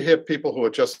 And then you hear people who are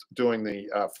just doing the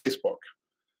Facebook,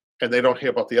 and they don't hear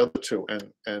about the other two.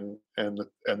 And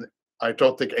I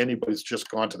don't think anybody's just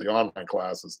gone to the online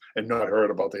classes and not heard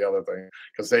about the other thing,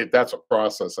 because that's a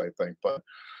process, I think. But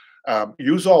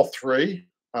use all three.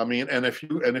 I mean, and if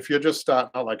you're just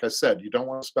starting out, like I said, you don't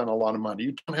want to spend a lot of money.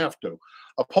 You don't have to.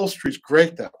 Upholstery is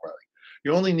great that way.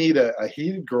 You only need a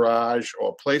heated garage or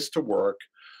a place to work,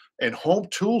 and home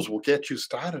tools will get you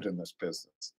started in this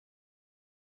business.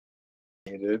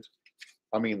 The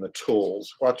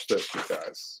tools. Watch this, you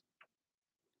guys.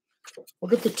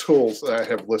 Look at the tools that I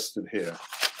have listed here.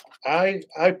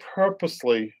 I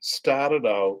purposely started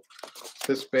out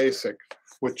this basic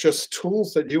with just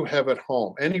tools that you have at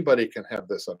home. Anybody can have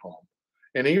this at home.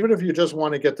 And even if you just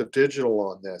want to get the digital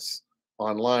on this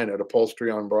online at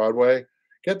Upholstery on Broadway,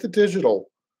 get the digital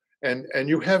and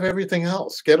you have everything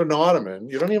else. Get an ottoman.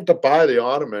 You don't even have to buy the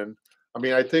ottoman. I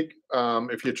mean, I think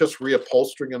if you're just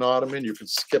reupholstering an ottoman, you can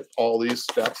skip all these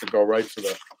steps and go right to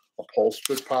the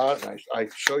upholstered part. And I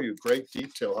show you great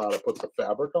detail how to put the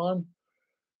fabric on.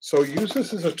 So use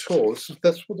this as a tool.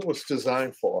 That's what it was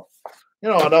designed for. You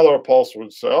know, another upholsterer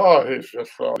would say, "Oh, he's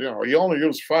just, he only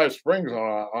used 5 springs on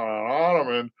an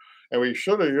ottoman, and we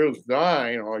should have used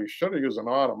 9, or he should have used an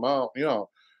ottoman."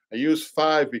 I use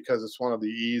 5 because it's one of the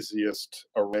easiest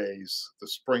arrays. The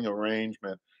spring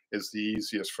arrangement is the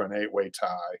easiest for an 8-way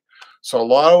tie. So a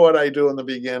lot of what I do in the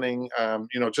beginning,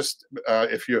 just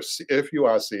if you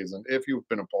are seasoned, if you've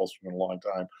been upholstering a long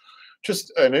time,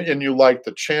 just and you like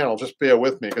the channel, just bear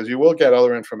with me because you will get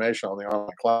other information on the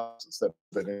online classes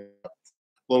that are a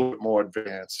little bit more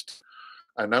advanced.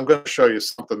 And I'm going to show you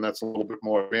something that's a little bit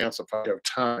more advanced if I have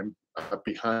time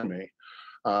behind me.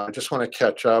 I just want to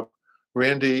catch up.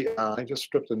 Randy, I just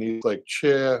stripped the knee like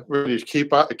chair. Randy,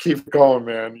 keep going,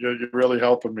 man. You're really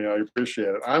helping me. I appreciate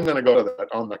it. I'm going to go to that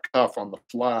on the cuff, on the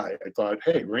fly. I thought,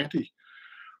 hey, Randy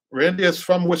is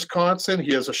from Wisconsin.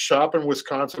 He has a shop in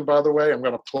Wisconsin, by the way. I'm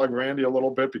going to plug Randy a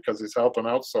little bit because he's helping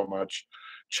out so much.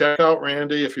 Check out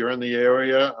Randy if you're in the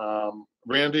area.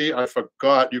 Randy, I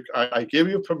forgot you. I give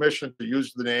you permission to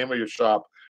use the name of your shop.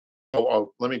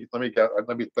 Let me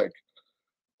think.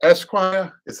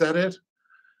 Esquire, is that it?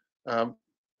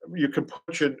 You can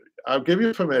put your. I'll give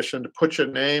you permission to put your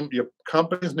name, your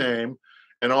company's name,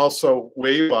 and also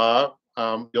where you are,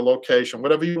 your location,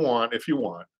 whatever you want. If you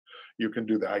want, you can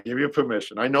do that. I give you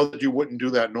permission. I know that you wouldn't do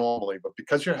that normally, but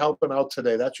because you're helping out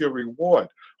today, that's your reward.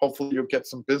 Hopefully, you'll get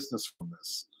some business from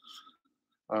this.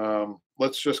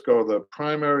 Let's just go to the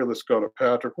primary. Let's go to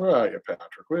Patrick. Where are you,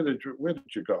 Patrick? Where did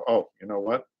you go? Oh, you know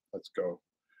what? Let's go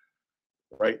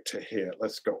right to here.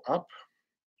 Let's go up.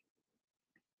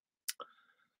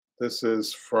 This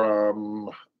is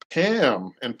from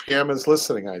Pam, and Pam is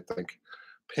listening, I think.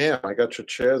 Pam, I got your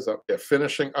chairs up there.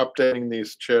 Finishing updating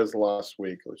these chairs last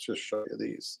week. Let's just show you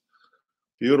these.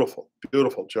 Beautiful,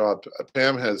 beautiful job.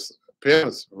 Pam has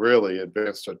really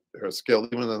advanced her skill,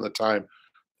 even in the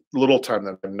little time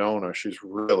that I've known her. She's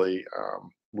really,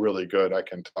 really good, I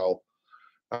can tell.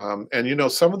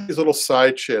 And some of these little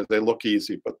side chairs, they look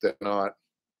easy, but they're not.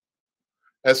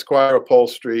 Esquire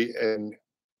Upholstery, and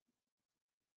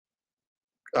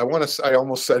I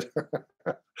almost said,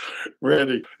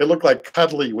 Randy, it looked like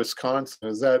Cuddly,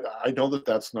 Wisconsin. I know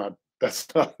that's not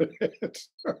it.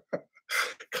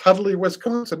 Cuddly,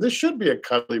 Wisconsin. This should be a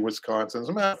Cuddly, Wisconsin. As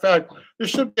a matter of fact, there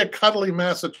should be a Cuddly,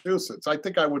 Massachusetts. I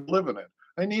think I would live in it.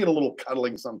 I need a little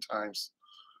cuddling sometimes.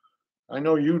 I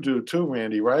know you do too,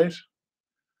 Randy, right?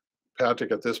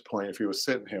 Patrick, at this point, if he was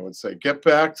sitting here, would say, "Get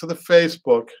back to the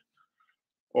Facebook,"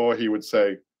 or he would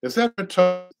say, "Is that a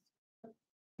toe?"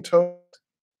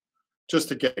 Just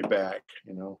to get back,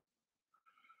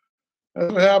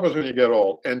 That's what happens when you get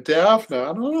old. And Daphne,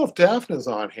 I don't know if Daphne's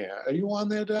on here. Are you on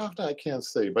there, Daphne? I can't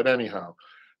see. But anyhow,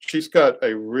 she's got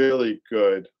a really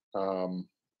good,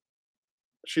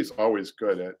 she's always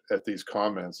good at these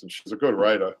comments, and she's a good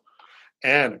writer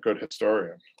and a good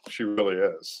historian. She really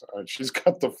is. She's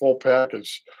got the full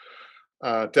package.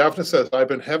 Daphne says, "I've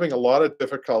been having a lot of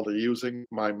difficulty using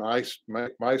my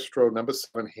Maestro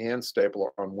 #7 hand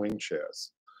stapler on wing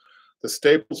chairs. The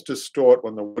staples distort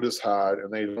when the wood is hard,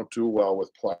 and they don't do well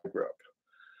with ply grip.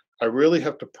 I really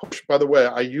have to push." By the way,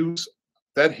 I use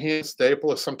that hand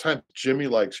stapler. Sometimes Jimmy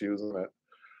likes using it.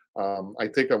 I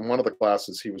think on one of the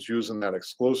classes he was using that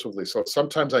exclusively. So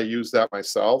sometimes I use that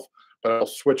myself, but I'll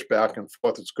switch back and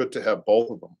forth. It's good to have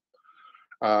both of them.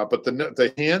 But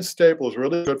the hand staple is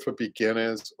really good for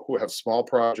beginners who have small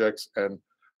projects and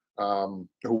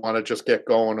who want to just get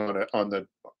going on the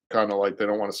kind of like they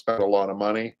don't want to spend a lot of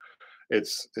money.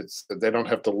 They don't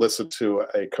have to listen to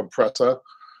a compressor.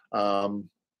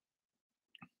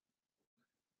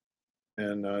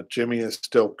 And Jimmy is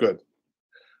still good.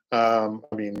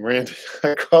 Randy,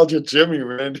 I called you Jimmy,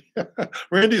 Randy.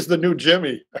 Randy's the new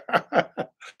Jimmy.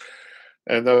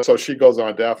 And so she goes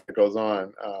on, Daphne goes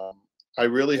on. I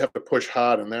really have to push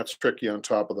hard, and that's tricky on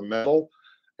top of the metal,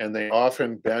 and they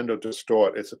often bend or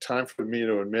distort. It's a time for me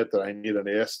to admit that I need an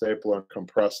air stapler and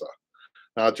compressor.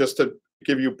 Now, just to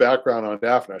give you background on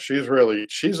Daphne, she's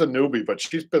a newbie, but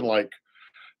she's been like,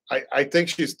 I think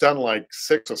she's done like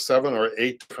 6 or 7 or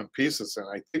 8 different pieces, and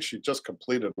I think she just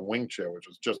completed a wing chair, which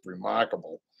is just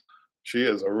remarkable. She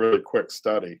is a really quick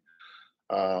study.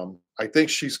 I think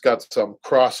she's got some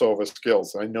crossover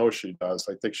skills. I know she does.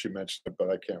 I think she mentioned it, but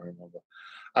I can't remember.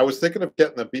 I was thinking of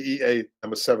getting the BEA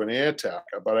 #7 air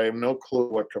tacker, but I have no clue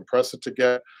what compressor to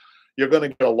get. You're going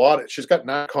to get a lot. She's got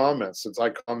 9 comments since I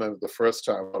commented the first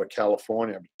time out of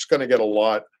California. She's going to get a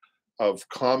lot of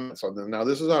comments on this. Now,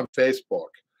 this is on Facebook.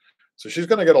 So she's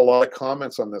going to get a lot of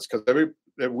comments on this because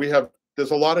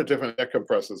there's a lot of different air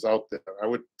compressors out there. I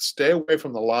would stay away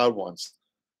from the loud ones.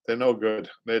 They're no good.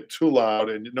 They're too loud,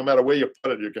 and no matter where you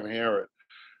put it, you can hear it.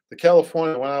 The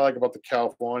California, what I like about the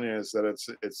California is that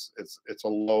it's a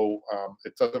low.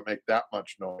 It doesn't make that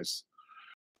much noise.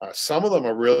 Some of them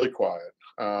are really quiet,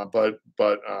 but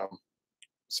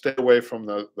stay away from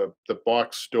the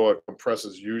box store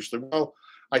compressors usually. Well,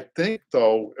 I think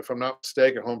though, if I'm not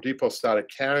mistaken, Home Depot started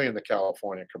carrying the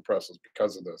California compressors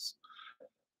because of this.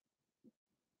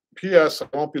 P.S. I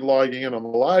won't be logging in on the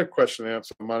live question and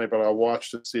answer money, but I'll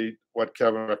watch to see what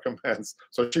Kevin recommends.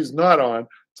 So she's not on.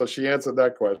 So she answered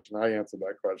that question. I answered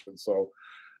that question. So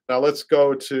now let's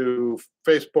go to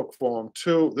Facebook forum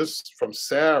 2. This is from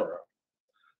Sarah.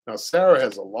 Now Sarah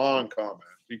has a long comment.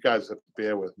 You guys have to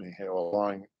bear with me here.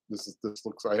 This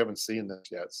looks. I haven't seen this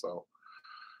yet. So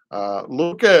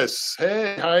Lucas,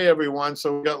 hey, hi everyone.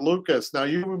 So we got Lucas. Now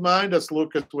you remind us,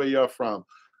 Lucas, where you're from.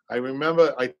 I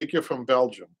remember. I think you're from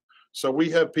Belgium. So we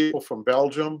have people from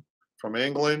Belgium, from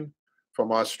England,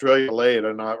 from Australia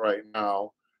later, not right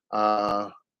now.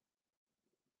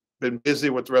 Been busy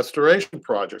with restoration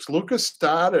projects. Lucas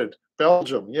started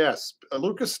Belgium, yes.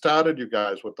 Lucas started you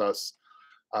guys with us.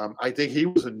 I think he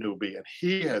was a newbie, and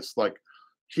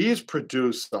he's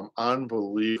produced some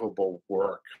unbelievable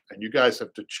work. And you guys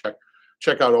have to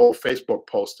check out old Facebook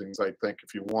postings. I think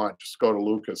if you want, just go to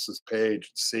Lucas's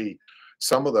page and see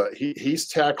some of he's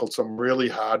tackled some really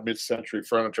hard mid-century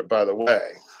furniture. By the way,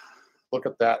 look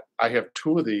at that. I have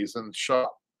 2 of these in the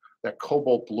shop. That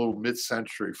cobalt blue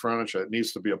mid-century furniture. It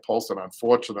needs to be upholstered.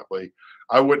 Unfortunately,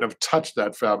 I wouldn't have touched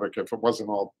that fabric if it wasn't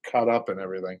all cut up and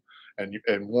everything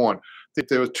and worn. I think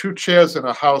there were 2 chairs in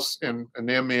a house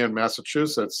near me in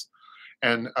Massachusetts,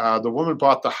 and the woman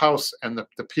bought the house, and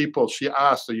the people, she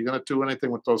asked, "Are you going to do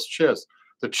anything with those chairs?"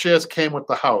 The chairs came with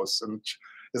the house, and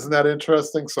isn't that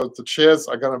interesting? So the chairs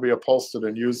are going to be upholstered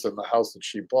and used in the house that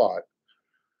she bought.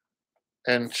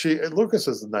 And Lucas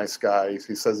is a nice guy.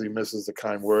 He says he misses the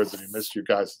kind words and he missed you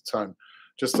guys a ton.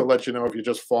 Just to let you know, if you're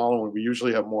just following, we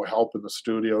usually have more help in the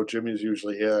studio. Jimmy's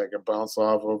usually here. I can bounce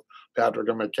off of. Patrick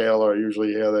and Michaela are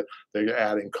usually here. That they're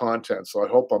adding content. So I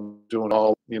hope I'm doing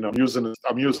all, I'm using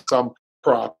some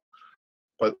prop,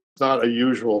 but it's not a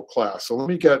usual class. So let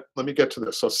me get to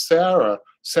this. So Sarah,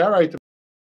 I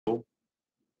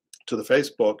to the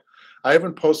Facebook. I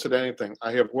haven't posted anything.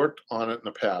 I have worked on it in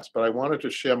the past, but I wanted to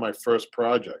share my first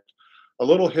project, a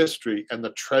little history and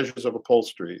the treasures of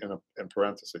upholstery in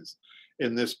parentheses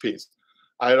in this piece.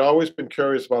 I had always been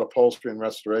curious about upholstery and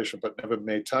restoration, but never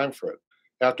made time for it.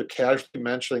 After casually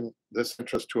mentioning this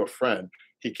interest to a friend,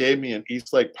 he gave me an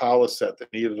Eastlake parlor set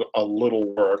that needed a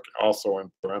little work, also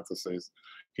in parentheses.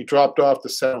 He dropped off the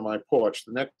set on my porch.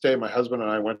 The next day, my husband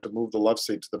and I went to move the love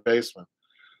seat to the basement.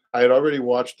 I had already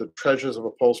watched the Treasures of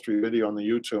Upholstery video on the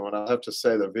YouTube, and I'll have to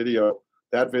say that video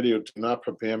did not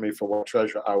prepare me for what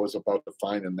treasure I was about to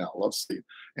find in that love seat.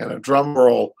 And a drum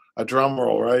roll,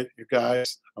 right, you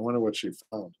guys? I wonder what she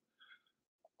found.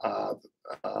 I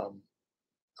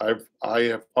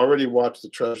have already watched the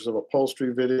Treasures of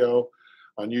Upholstery video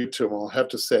on YouTube, and I'll have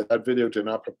to say that video did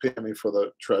not prepare me for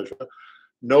the treasure.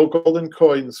 No golden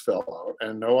coins fell out,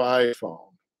 and no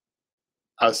iPhone.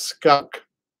 A skunk.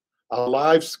 A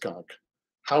live skunk.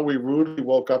 How we rudely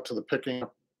woke up to the picking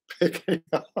up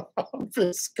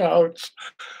this couch.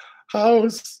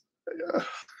 House.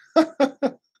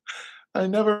 I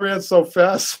never ran so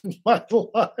fast in my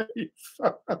life.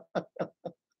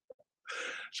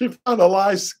 She found a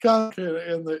live skunk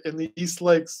in the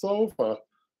Eastlake sofa.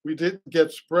 We didn't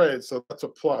get sprayed, so that's a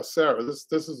plus. Sarah,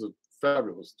 this is a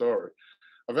fabulous story.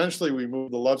 Eventually, we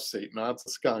moved the love seat, not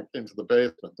the skunk, into the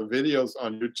basement. The videos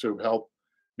on YouTube helped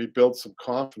me build some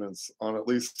confidence on at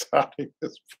least starting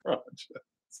this project.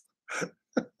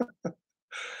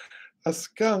 A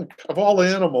skunk, of all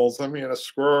animals, I mean, a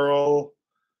squirrel,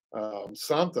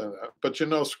 something. But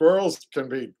squirrels can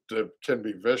be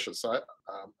vicious.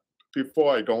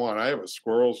 Before I go on, I have a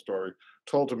squirrel story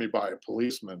told to me by a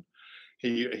policeman.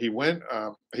 He went.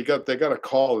 They got a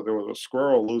call that there was a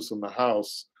squirrel loose in the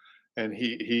house, and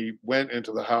he went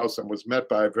into the house and was met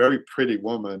by a very pretty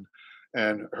woman.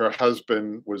 And her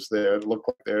husband was there. It looked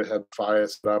like they had fire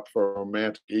set up for a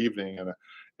romantic evening,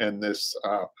 and this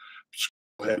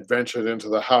had ventured into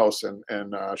the house, and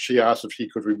she asked if he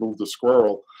could remove the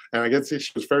squirrel. And I guess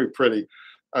she was very pretty.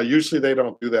 Usually they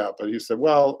don't do that, but he said,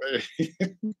 well,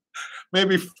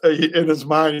 maybe in his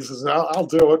mind, he says, I'll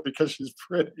do it because she's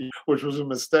pretty, which was a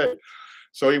mistake.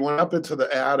 So he went up into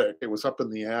the attic. It was up in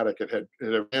the attic. It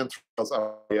ran through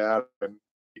the attic, and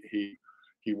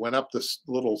he went up this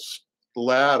little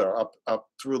ladder up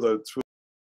through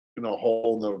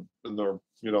hole in the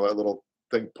that little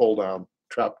thing pull down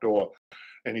trap door.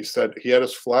 And he said he had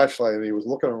his flashlight and he was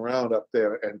looking around up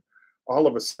there, and all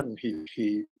of a sudden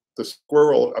the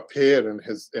squirrel appeared in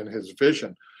his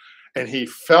vision, and he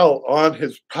fell on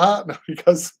his partner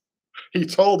because he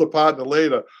told the partner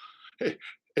later,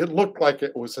 it looked like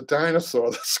it was a dinosaur.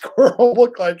 The squirrel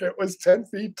looked like it was 10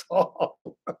 feet tall.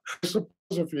 Suppose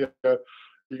if you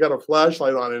got a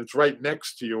flashlight on and it's right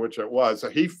next to you, which it was. So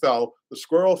he fell. The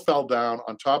squirrel fell down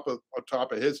on top of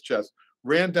his chest,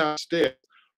 ran downstairs,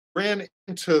 ran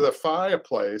into the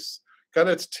fireplace, got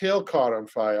its tail caught on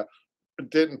fire.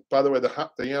 Didn't, by the way, the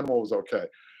animal was okay.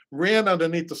 Ran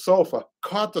underneath the sofa,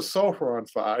 caught the sofa on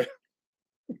fire.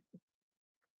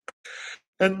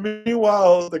 And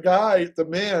meanwhile, the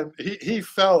man, he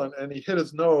fell and he hit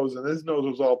his nose, and his nose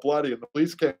was all bloody. And the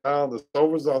police came down. The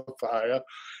sofa's on fire.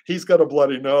 He's got a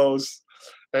bloody nose,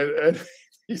 and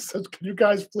he says, "Can you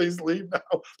guys please leave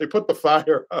now?" They put the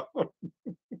fire out.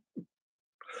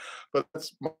 But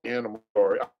that's my animal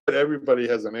story. Everybody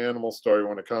has an animal story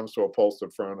when it comes to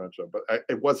upholstered furniture, but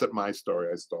it wasn't my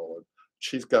story. I stole it.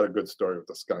 She's got a good story with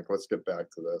the skunk. Let's get back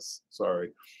to this.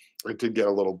 Sorry, I did get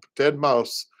a little dead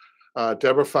mouse.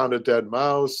 Deborah found a dead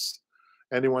mouse.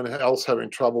 Anyone else having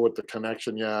trouble with the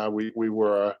connection? Yeah, we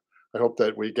were. I hope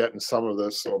that we're getting some of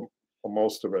this or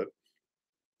most of it.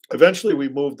 Eventually, we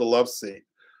moved the love seat,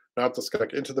 not the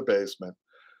skunk, into the basement.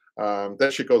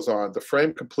 Then she goes on, the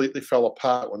frame completely fell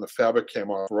apart when the fabric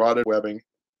came off, rotted webbing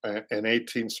and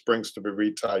 18 springs to be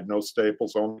retied, no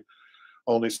staples,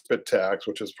 only spit tacks,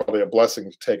 which is probably a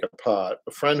blessing to take apart.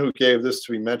 A friend who gave this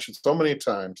to me mentioned so many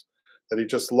times that he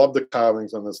just loved the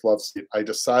carvings on this love seat. I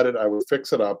decided I would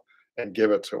fix it up and give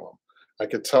it to him. I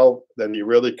could tell that he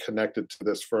really connected to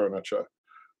this furniture.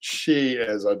 She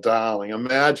is a darling.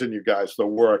 Imagine, you guys, the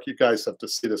work. You guys have to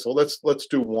see this. So let's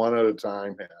do one at a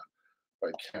time here.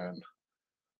 I can.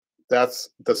 That's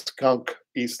the skunk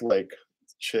Eastlake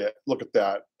chair. Look at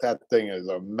that. That thing is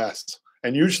a mess.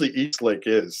 And usually Eastlake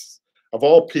is, of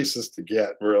all pieces to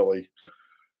get, really.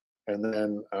 And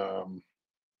then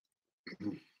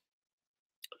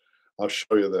I'll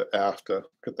show you the after.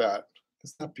 Look at that.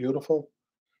 Isn't that beautiful?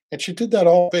 And she did that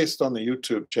all based on the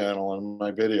YouTube channel and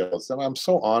my videos. And I'm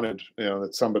so honored,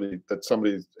 that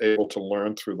somebody's able to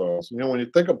learn through those. When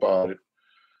you think about it,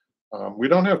 we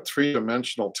don't have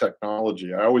three-dimensional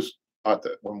technology. I always thought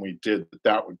that when we did,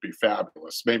 that would be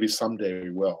fabulous. Maybe someday we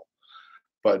will.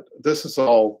 But this is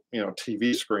all,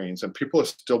 TV screens, and people are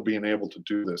still being able to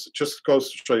do this. It just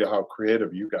goes to show you how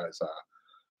creative you guys are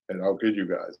and how good you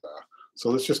guys are. So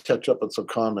let's just catch up on some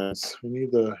comments. We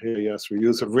need the yes, we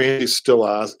use it. Randy's still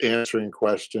answering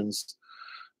questions.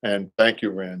 And thank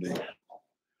you, Randy.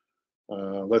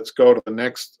 Let's go to the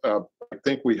next. I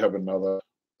think we have another.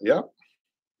 Yeah.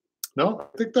 No,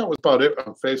 I think that was about it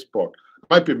on Facebook.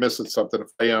 I might be missing something. If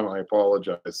I am, I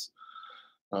apologize.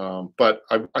 But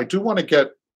I do want to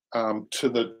get to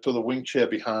the wing chair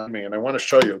behind me, and I want to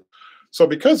show you. So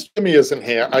because Jimmy isn't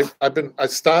here, I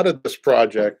started this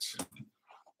project.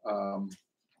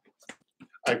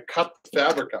 I cut the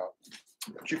fabric out.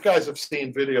 But you guys have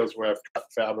seen videos where I've cut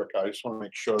fabric out. I just want to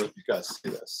make sure that you guys see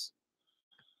this.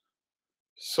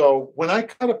 So when I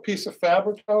cut a piece of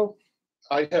fabric out,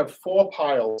 I have 4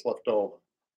 piles left over.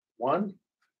 1,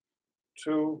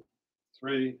 2,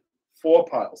 3, 4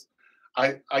 piles.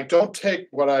 I don't take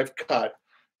what I've cut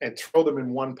and throw them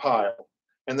in one pile,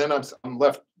 and then I'm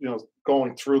left,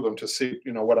 going through them to see,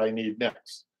 what I need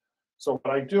next. So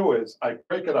what I do is I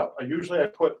break it up. I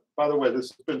put, by the way, this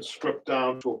has been stripped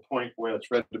down to a point where it's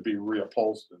ready to be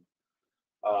reupholstered.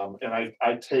 And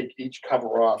I take each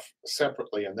cover off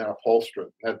separately and then upholster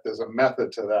it. There's a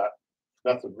method to that.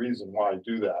 That's the reason why I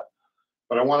do that.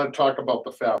 But I want to talk about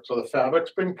the fabric. So the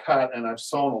fabric's been cut and I've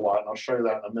sewn a lot, and I'll show you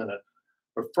that in a minute.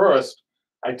 But first,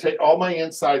 I take all my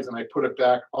insides and I put it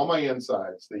back, all my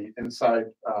insides, the inside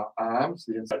arms,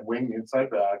 the inside wing, the inside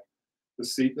back, the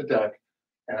seat, and the deck,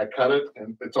 and I cut it,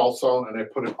 and it's all sewn, and I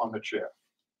put it on the chair.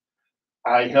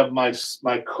 I have my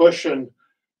cushion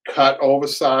cut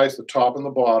oversized, the top and the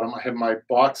bottom. I have my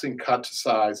boxing cut to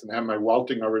size, and I have my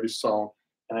welting already sewn,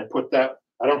 and I put that.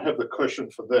 I don't have the cushion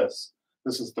for this.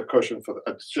 This is the cushion for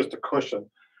it's just a cushion,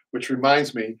 which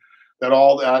reminds me that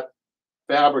all that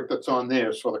fabric that's on there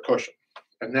is for the cushion.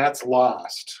 and that's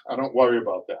lost. I don't worry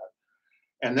about that.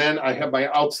 And then I have my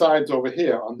outsides over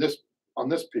here on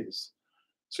this piece.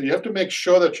 So you have to make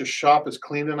sure that your shop is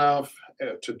clean enough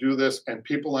to do this, and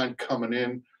people aren't coming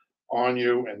in on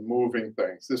you and moving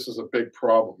things. This is a big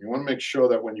problem. You want to make sure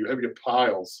that when you have your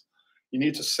piles, you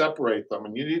need to separate them,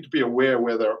 and you need to be aware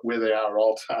where they are at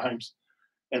all times.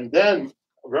 And then,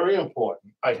 very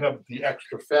important, I have the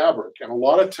extra fabric, and a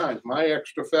lot of times my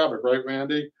extra fabric, right,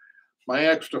 Randy? My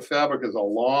extra fabric is a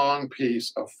long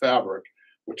piece of fabric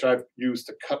which I've used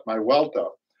to cut my welt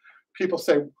up. People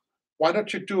say, "Why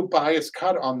don't you do a bias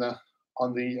cut on the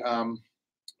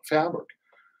fabric?"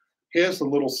 Here's the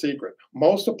little secret: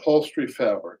 most upholstery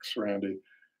fabrics, Randy,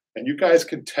 and you guys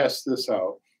can test this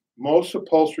out. Most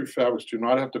upholstery fabrics do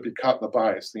not have to be cut in the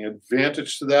bias. The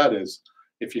advantage to that is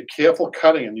if you're careful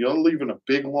cutting and you're leaving a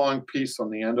big long piece on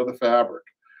the end of the fabric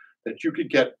that you could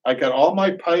get. I got all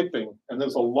my piping, and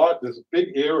there's a big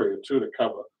area too to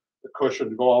cover the cushion,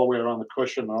 to go all the way around the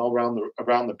cushion and all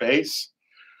around the base.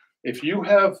 If you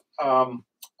have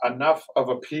enough of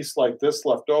a piece like this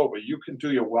left over, you can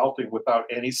do your welting without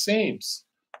any seams.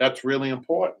 That's really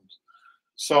important.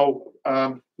 So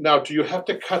now, do you have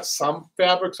to cut some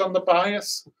fabrics on the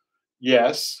bias?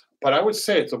 Yes, but I would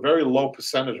say it's a very low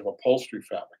percentage of upholstery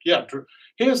fabric. Yeah,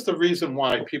 here's the reason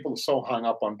why people are so hung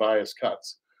up on bias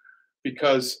cuts,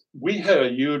 because we had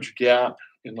a huge gap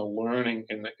in the learning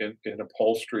in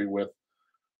upholstery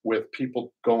with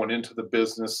people going into the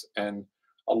business, and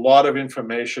a lot of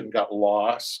information got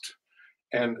lost.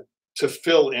 And to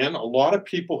fill in, a lot of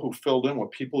people who filled in were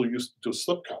people who used to do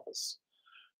slip covers.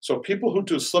 So people who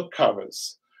do slip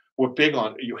covers were big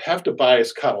on, you have to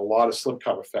bias cut a lot of slip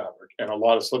cover fabric and a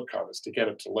lot of slip covers to get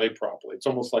it to lay properly. It's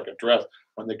almost like a dress.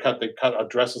 When they cut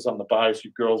dresses on the bias.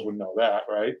 You girls would know that,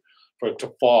 right? For it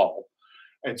to fall.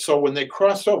 And so when they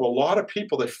crossed over, a lot of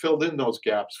people, they filled in those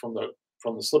gaps from the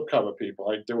slipcover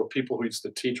people. There were people who used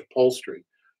to teach upholstery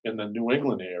in the New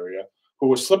England area who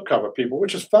were slipcover people,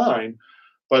 which is fine.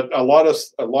 But a lot of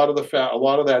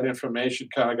that information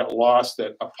kind of got lost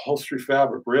at upholstery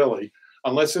fabric, really,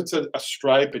 unless it's a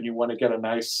stripe and you want to get a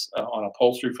nice on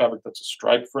upholstery fabric that's a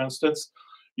stripe, for instance.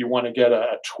 You want to get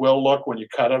a twill look when you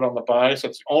cut it on the bias.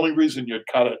 That's the only reason you'd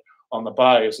cut it on the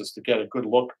bias, is to get a good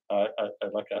look,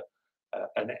 like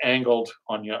an angled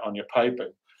on your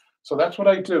piping. So that's what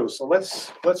I do. So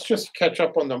let's just catch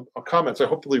up on the comments.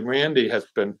 Hopefully Randy has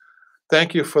been.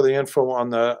 Thank you for the info on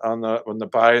the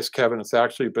bias, Kevin. It's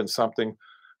actually been something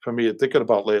for me to think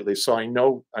about lately. So I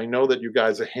know that you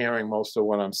guys are hearing most of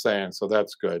what I'm saying. So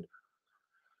that's good.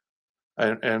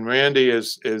 And Randy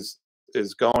is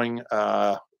going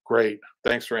great.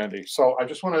 Thanks, Randy. So I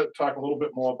just want to talk a little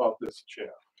bit more about this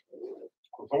chair.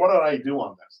 So what did I do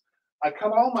on this? I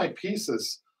cut all my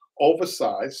pieces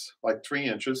oversized, like 3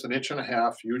 inches, 1.5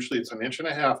 inches. Usually it's 1.5 inches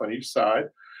on each side,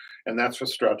 and that's for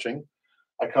stretching.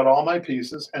 I cut all my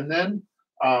pieces, and then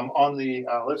on the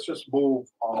let's just move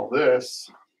all this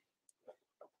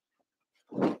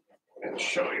and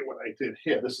show you what I did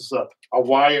here. This is a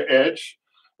wire edge.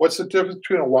 What's the difference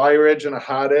between a wire edge and a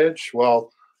hard edge?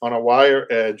 Well, on a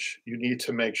wire edge, you need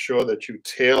to make sure that you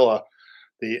tailor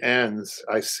the ends.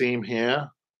 I seam here,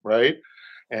 right?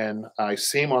 And I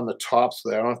seam on the top so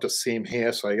that I don't have to seam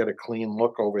here. So I get a clean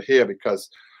look over here, because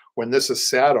when this is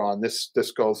sat on, this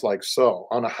goes like so.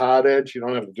 On a hard edge, you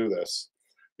don't have to do this.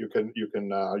 You can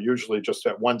usually just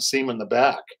have one seam in the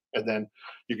back, and then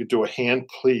you could do a hand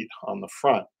pleat on the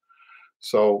front.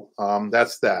 So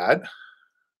that's that.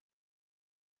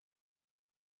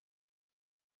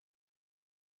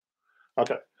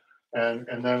 Okay,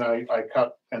 and then I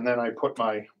cut, and then I put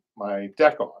my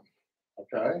deck on.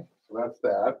 Okay, so that's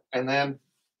that, and then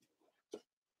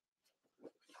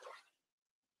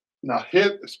now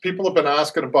here, people have been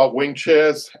asking about wing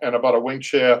chairs and about a wing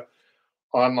chair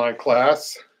online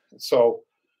class. So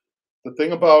the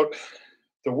thing about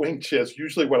the wing chairs,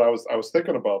 usually what I was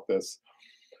thinking about this,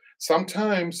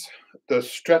 sometimes the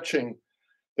stretching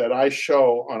that I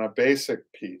show on a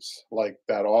basic piece, like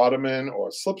that ottoman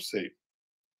or slip seat,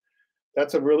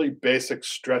 that's a really basic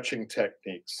stretching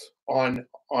techniques. On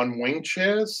wing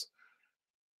chairs,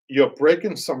 you're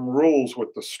breaking some rules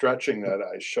with the stretching that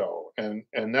I show, and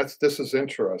this is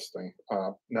interesting.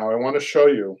 Now I want to show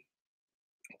you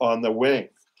on the wing.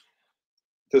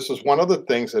 This is one of the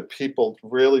things that people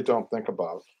really don't think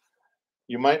about.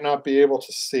 You might not be able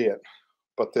to see it,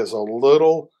 but there's a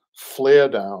little flare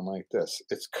down like this.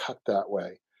 It's cut that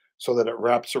way so that it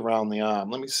wraps around the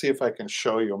arm. Let me see if I can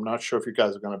show you. I'm not sure if you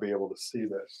guys are going to be able to see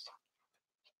this.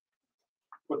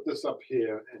 Put this up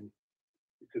here, and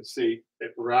you can see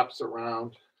it wraps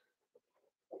around.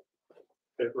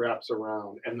 it wraps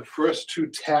around. And the first two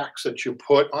tacks that you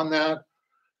put on that,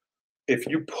 if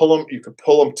you pull them, you can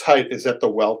pull them tight, is at the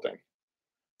welting.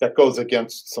 That goes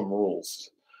against some rules.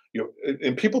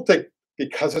 And people think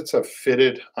because it's a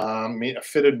fitted,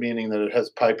 fitted meaning that it has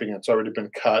piping, it's already been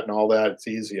cut and all that, it's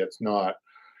easy. It's not.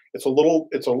 It's a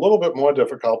little bit more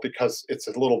difficult because it's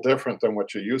a little different than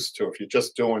what you're used to. If you're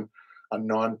just doing a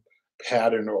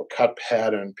non-pattern or cut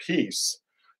pattern piece,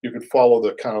 you could follow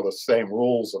the kind of the same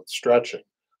rules of stretching,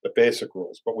 the basic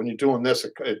rules. But when you're doing this,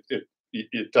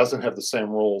 it doesn't have the same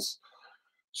rules.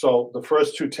 So the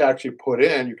first two tacks you put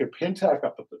in, you can pin tack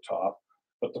up at the top,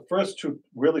 but the first two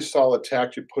really solid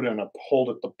tacks you put in are pulled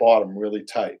at the bottom really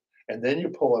tight. And then you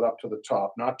pull it up to the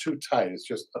top, not too tight, it's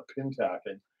just a pin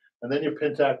tacking. And then you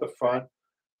pin tack the front,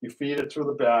 you feed it through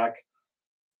the back,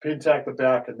 pin tack the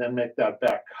back, and then make that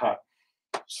back cut.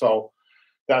 So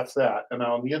that's that. And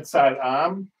now on the inside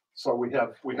arm, so we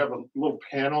have a little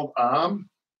paneled arm.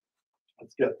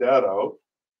 Let's get that out.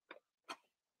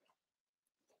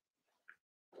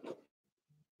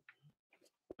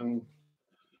 And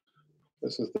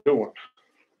this is the new one.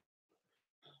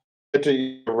 I had to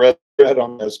use red thread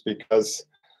on this because,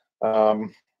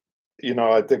 you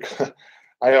know, I think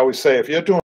I always say if you're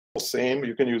doing a seam,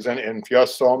 you can use any, and if your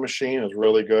sewing machine is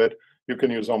really good, you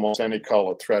can use almost any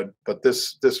color thread. But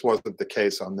this wasn't the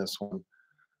case on this one.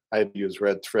 I had to use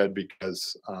red thread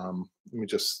because, let me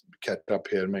just catch up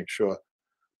here and make sure.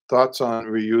 Thoughts on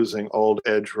reusing old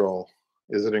edge roll?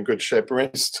 Is it in good shape?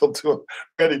 Randy's still doing.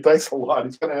 Randy, thanks a lot.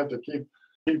 He's going to have to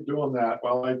keep doing that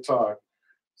while I talk.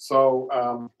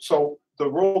 So, so the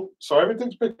rule. So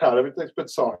everything's been cut. Everything's been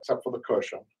sewn except for the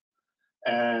cushion.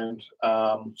 And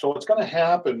so what's going to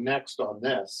happen next on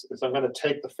this is I'm going to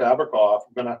take the fabric off.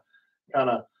 I'm going to kind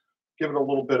of give it a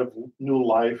little bit of new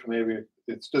life. Maybe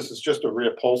this is just a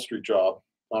reupholstery job,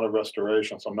 not a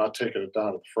restoration. So I'm not taking it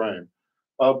down to the frame.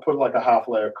 I'll put like a half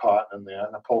layer of cotton in there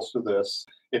and upholster this.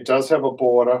 It does have a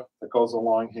border that goes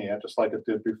along here, just like it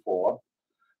did before.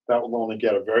 That will only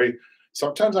get a very,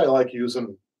 sometimes I like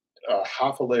using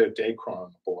half a layer of Dacron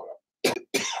on the border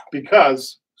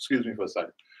because, excuse me for a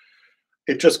second,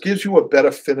 it just gives you a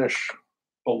better finish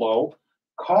below.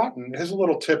 Cotton, here's a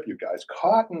little tip, you guys.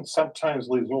 Cotton sometimes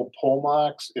leaves little pull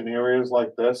marks in areas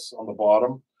like this on the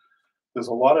bottom. There's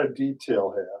a lot of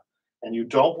detail here, and you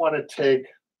don't want to take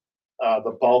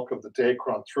the bulk of the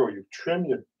Dacron through. You trim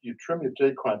your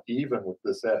Dacron even with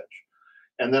this edge.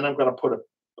 And then I'm going to put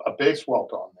a base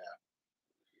welt on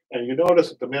there. And you notice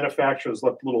that the manufacturers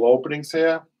left little openings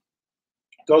here.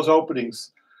 Those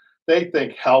openings, they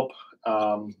think help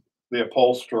the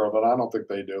upholsterer, but I don't think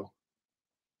they do.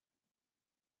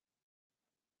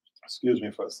 Excuse me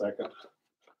for a second.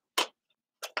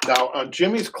 Now, on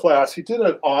Jimmy's class, he did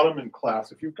an Ottoman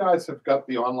class. If you guys have got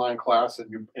the online class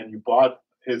and you bought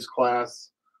his class,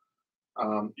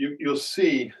 you'll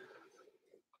see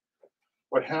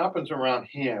what happens around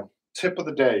here. Tip of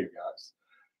the day, you guys.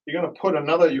 You're going to put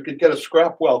another, you could get a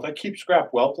scrap welt. I keep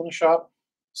scrap welt in the shop,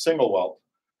 single welt.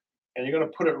 And you're going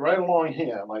to put it right along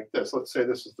here like this. Let's say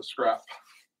this is the scrap.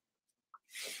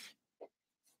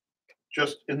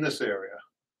 Just in this area.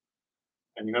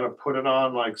 And you're going to put it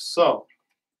on like so.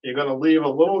 You're going to leave a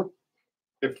little,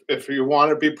 if you want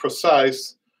to be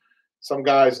precise, some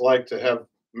guys like to have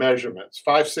measurements,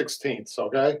 5/16,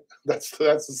 okay? That's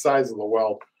the size of the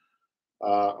welt.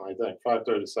 I think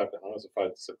 5/32. What is it,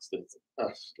 5/16?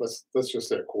 Let's just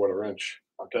say a 1/4 inch,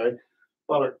 okay?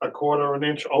 About a 1/4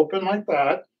 inch open like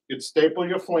that. You'd staple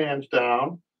your flange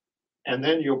down, and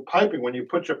then your piping. When you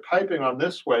put your piping on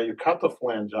this way, you cut the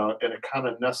flange out, and it kind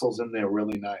of nestles in there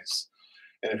really nice.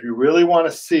 And if you really want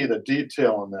to see the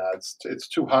detail on that, it's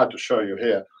too hard to show you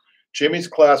here. Jimmy's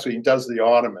class, when he does the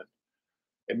ottoman,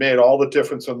 it made all the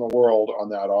difference in the world on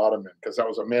that ottoman because that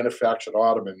was a manufactured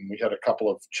ottoman. And we had a couple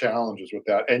of challenges with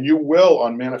that. And you will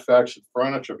on manufactured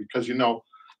furniture because, you know,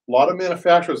 a lot of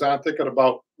manufacturers aren't thinking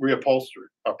about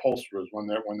upholsterers when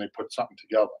they put something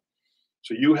together.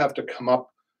 So you have to come up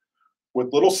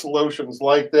with little solutions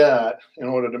like that in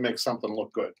order to make something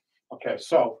look good. Okay,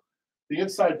 so the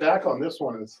inside back on this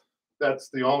one that's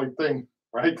the only thing,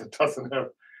 right, that doesn't have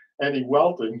any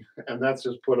welting, and that's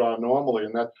just put on normally,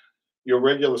 and that your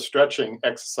regular stretching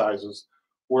exercises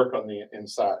work on the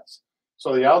insides.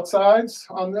 So the outsides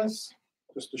on this,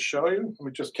 just to show you, let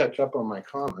me just catch up on my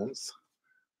comments.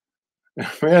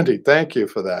 Randy, thank you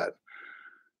for that.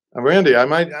 Randy, I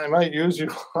might use you.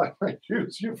 I might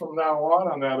use you from now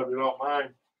on that if you don't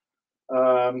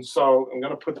mind. So I'm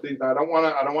going to put these. I don't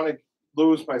want to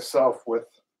lose myself with.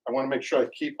 I want to make sure I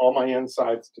keep all my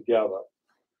insides together,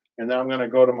 and then I'm going to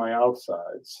go to my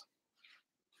outsides.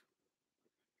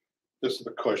 This is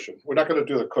the cushion. We're not going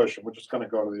to do the cushion. We're just going to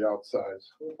go to the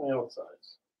outsides. Where's my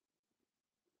outsides?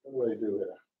 What do I do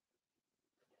here?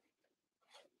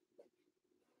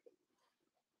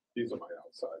 These are my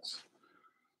outsides.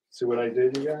 See what I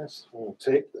did, you guys? We'll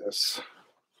take this.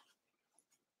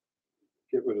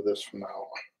 Get rid of this from now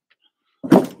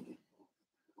on.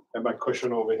 And my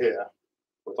cushion over here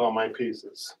with all my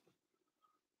pieces.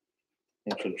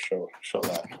 I want you to show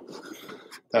that.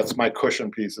 That's my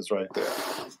cushion pieces right there.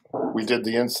 We did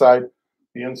the insides,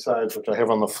 which I have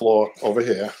on the floor over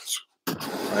here,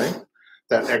 right?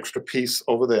 That extra piece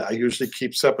over there, I usually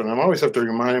keep separate. And I always have to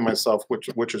remind myself which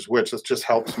is which. This just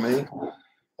helps me.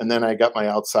 And then I got my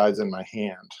outsides in my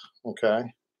hand, okay?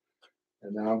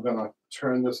 And now I'm gonna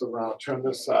turn this around, turn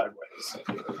this sideways.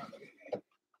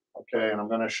 Okay, and I'm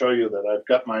gonna show you that I've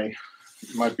got my,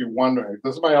 you might be wondering,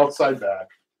 this is my outside back.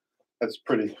 That's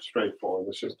pretty straightforward.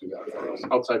 Let's just do that first.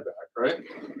 Outside back, right?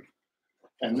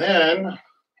 And then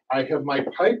I have my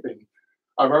piping.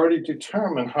 I've already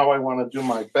determined how I want to do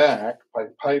my back by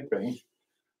piping.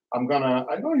 I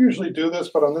don't usually do this,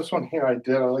 but on this one here I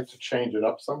did. I like to change it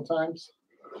up sometimes.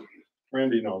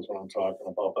 Randy knows what I'm talking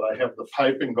about, but I have the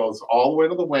piping goes all the way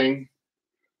to the wing.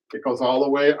 It goes all the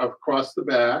way across the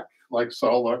back, like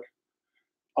so, look,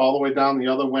 all the way down the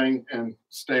other wing and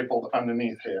stapled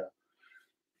underneath here.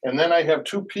 And then I have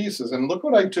two pieces, and look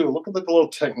what I do. Look at the little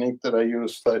technique that I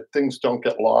use so that things don't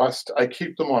get lost. I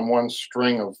keep them on one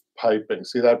string of piping.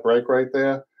 See that break right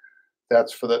there?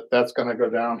 That's going to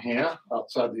go down here,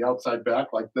 outside the outside back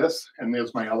like this, and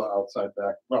there's my other outside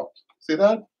back. Well, see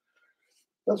that?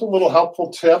 That's a little helpful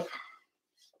tip.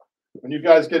 When you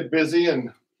guys get busy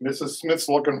and Mrs. Smith's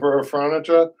looking for her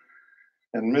furniture,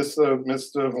 and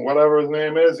Mr. whatever his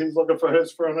name is, he's looking for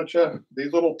his furniture.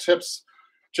 These little tips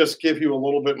just give you a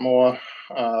little bit more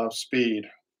speed.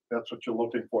 That's what you're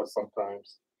looking for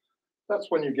sometimes. That's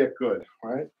when you get good,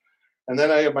 right? And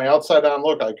then I have my outside down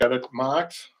look. I got it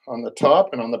marked on the top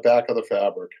and on the back of the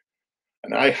fabric.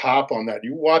 And I hop on that.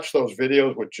 You watch those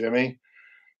videos with Jimmy.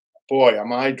 Boy,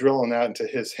 am I drilling that into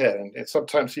his head. And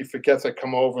sometimes he forgets. I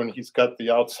come over and he's got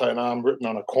the outside arm written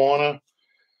on a corner,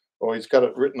 or he's got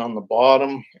it written on the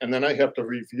bottom. And then I have to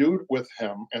review it with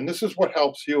him. And this is what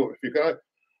helps you. If you got,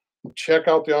 check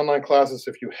out the online classes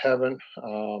if you haven't.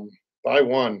 Buy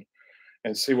one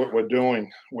and see what we're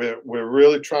doing. We're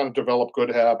really trying to develop good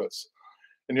habits.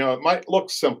 And, you know, it might look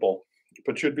simple,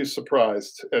 but you'd be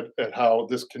surprised at how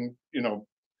this can, you know,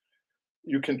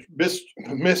 you can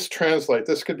mistranslate.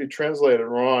 This could be translated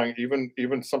wrong.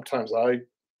 Even sometimes I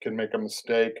can make a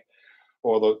mistake,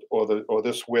 or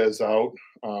this wears out.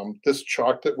 This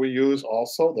chalk that we use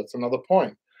also, that's another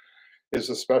point,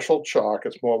 is a special chalk.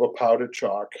 It's more of a powdered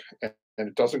chalk, and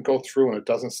it doesn't go through and it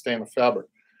doesn't stain the fabric.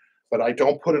 But I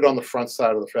don't put it on the front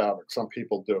side of the fabric. Some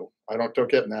people do. I don't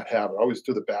get in that habit. I always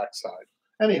do the back side.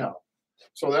 Anyhow,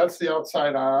 so that's the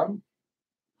outside arm,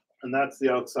 and that's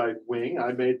the outside wing.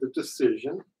 I made the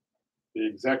decision, the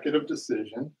executive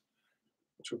decision,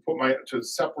 to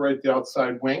separate the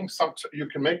outside wing. You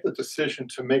can make the decision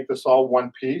to make this all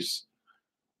one piece,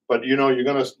 but you know you're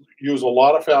going to use a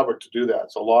lot of fabric to do that.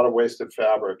 It's a lot of wasted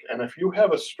fabric. And if you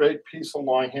have a straight piece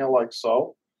along here like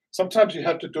so, sometimes you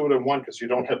have to do it in one because you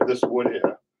don't have this wood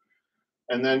here.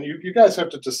 And then you guys have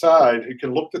to decide. You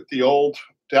can look at the old,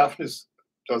 Daphne's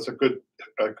does a good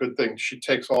thing. She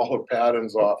takes all her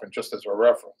patterns off and just as a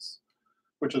reference,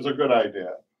 which is a good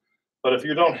idea. But if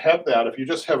you don't have that, if you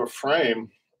just have a frame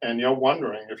and you're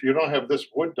wondering, if you don't have this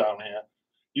wood down here,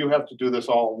 you have to do this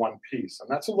all in one piece. And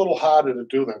that's a little harder to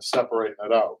do than separating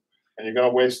it out. And you're going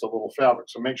to waste a little fabric.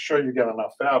 So make sure you get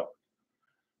enough fabric.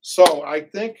 So I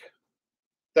think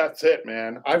that's it,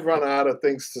 man. I've run out of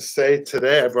things to say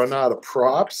today. I've run out of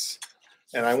props.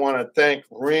 And I want to thank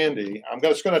Randy. I'm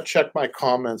just going to check my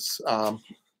comments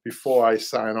before I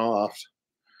sign off.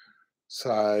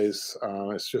 Size,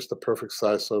 it's just the perfect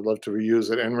size, so I'd love to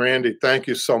reuse it. And Randy, thank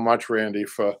you so much, Randy,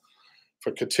 for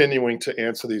continuing to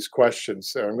answer these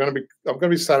questions. I'm going to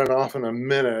be signing off in a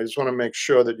minute. I just want to make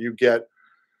sure that you get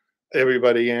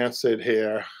everybody answered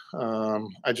here.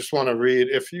 I just want to read,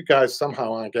 if you guys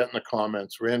somehow aren't getting the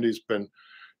comments, Randy's been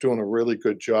doing a really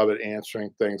good job at answering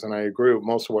things, and I agree with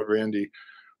most of what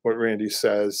Randy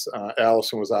says.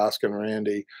 Allison was asking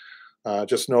Randy,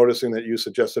 just noticing that you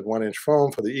suggested 1-inch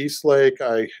foam for the East Lake.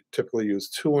 I typically use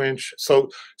 2-inch. So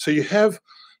you have,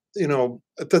 you know,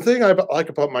 the thing I like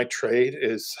about my trade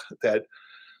is that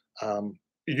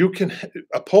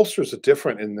upholsterers are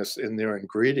different in their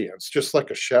ingredients, just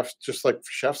like chefs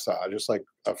are, just like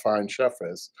a fine chef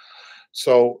is.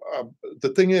 So the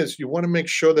thing is, you want to make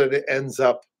sure that it ends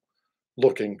up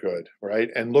looking good, right?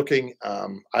 And looking,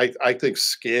 I think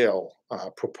scale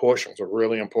proportions are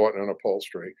really important in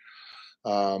upholstery.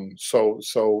 So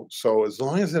as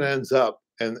long as it ends up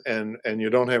and you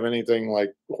don't have anything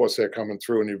like horsehair coming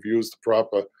through and you've used the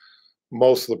proper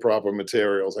most of the proper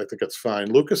materials, I think it's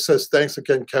fine. Lucas says, thanks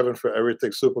again, Kevin, for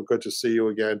everything. Super good to see you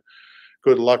again.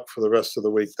 Good luck for the rest of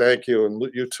the week. Thank you. And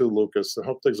you too, Lucas. I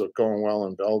hope things are going well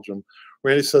in Belgium.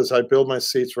 Randy says, I build my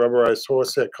seats, rubberized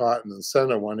horsehair cotton and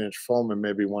center 1-inch foam and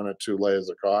maybe 1 or 2 layers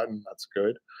of cotton. That's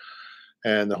good.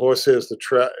 And the horsehair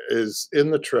is in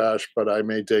the trash, but I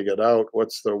may dig it out.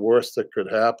 What's the worst that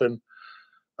could happen?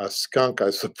 A skunk, I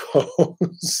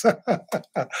suppose.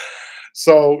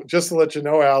 So just to let you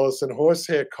know, Allison,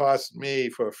 horsehair cost me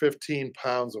for 15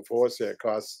 pounds of horsehair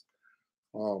costs.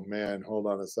 Oh man, hold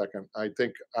on a second. I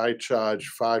think I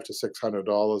charge $500 to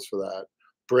 $600 for that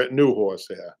brand new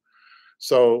horsehair.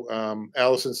 So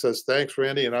Allison says, thanks,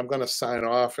 Randy, and I'm going to sign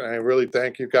off. And I really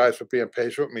thank you guys for being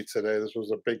patient with me today. This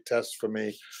was a big test for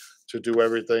me to do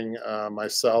everything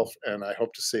myself, and I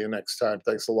hope to see you next time.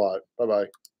 Thanks a lot. Bye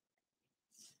bye.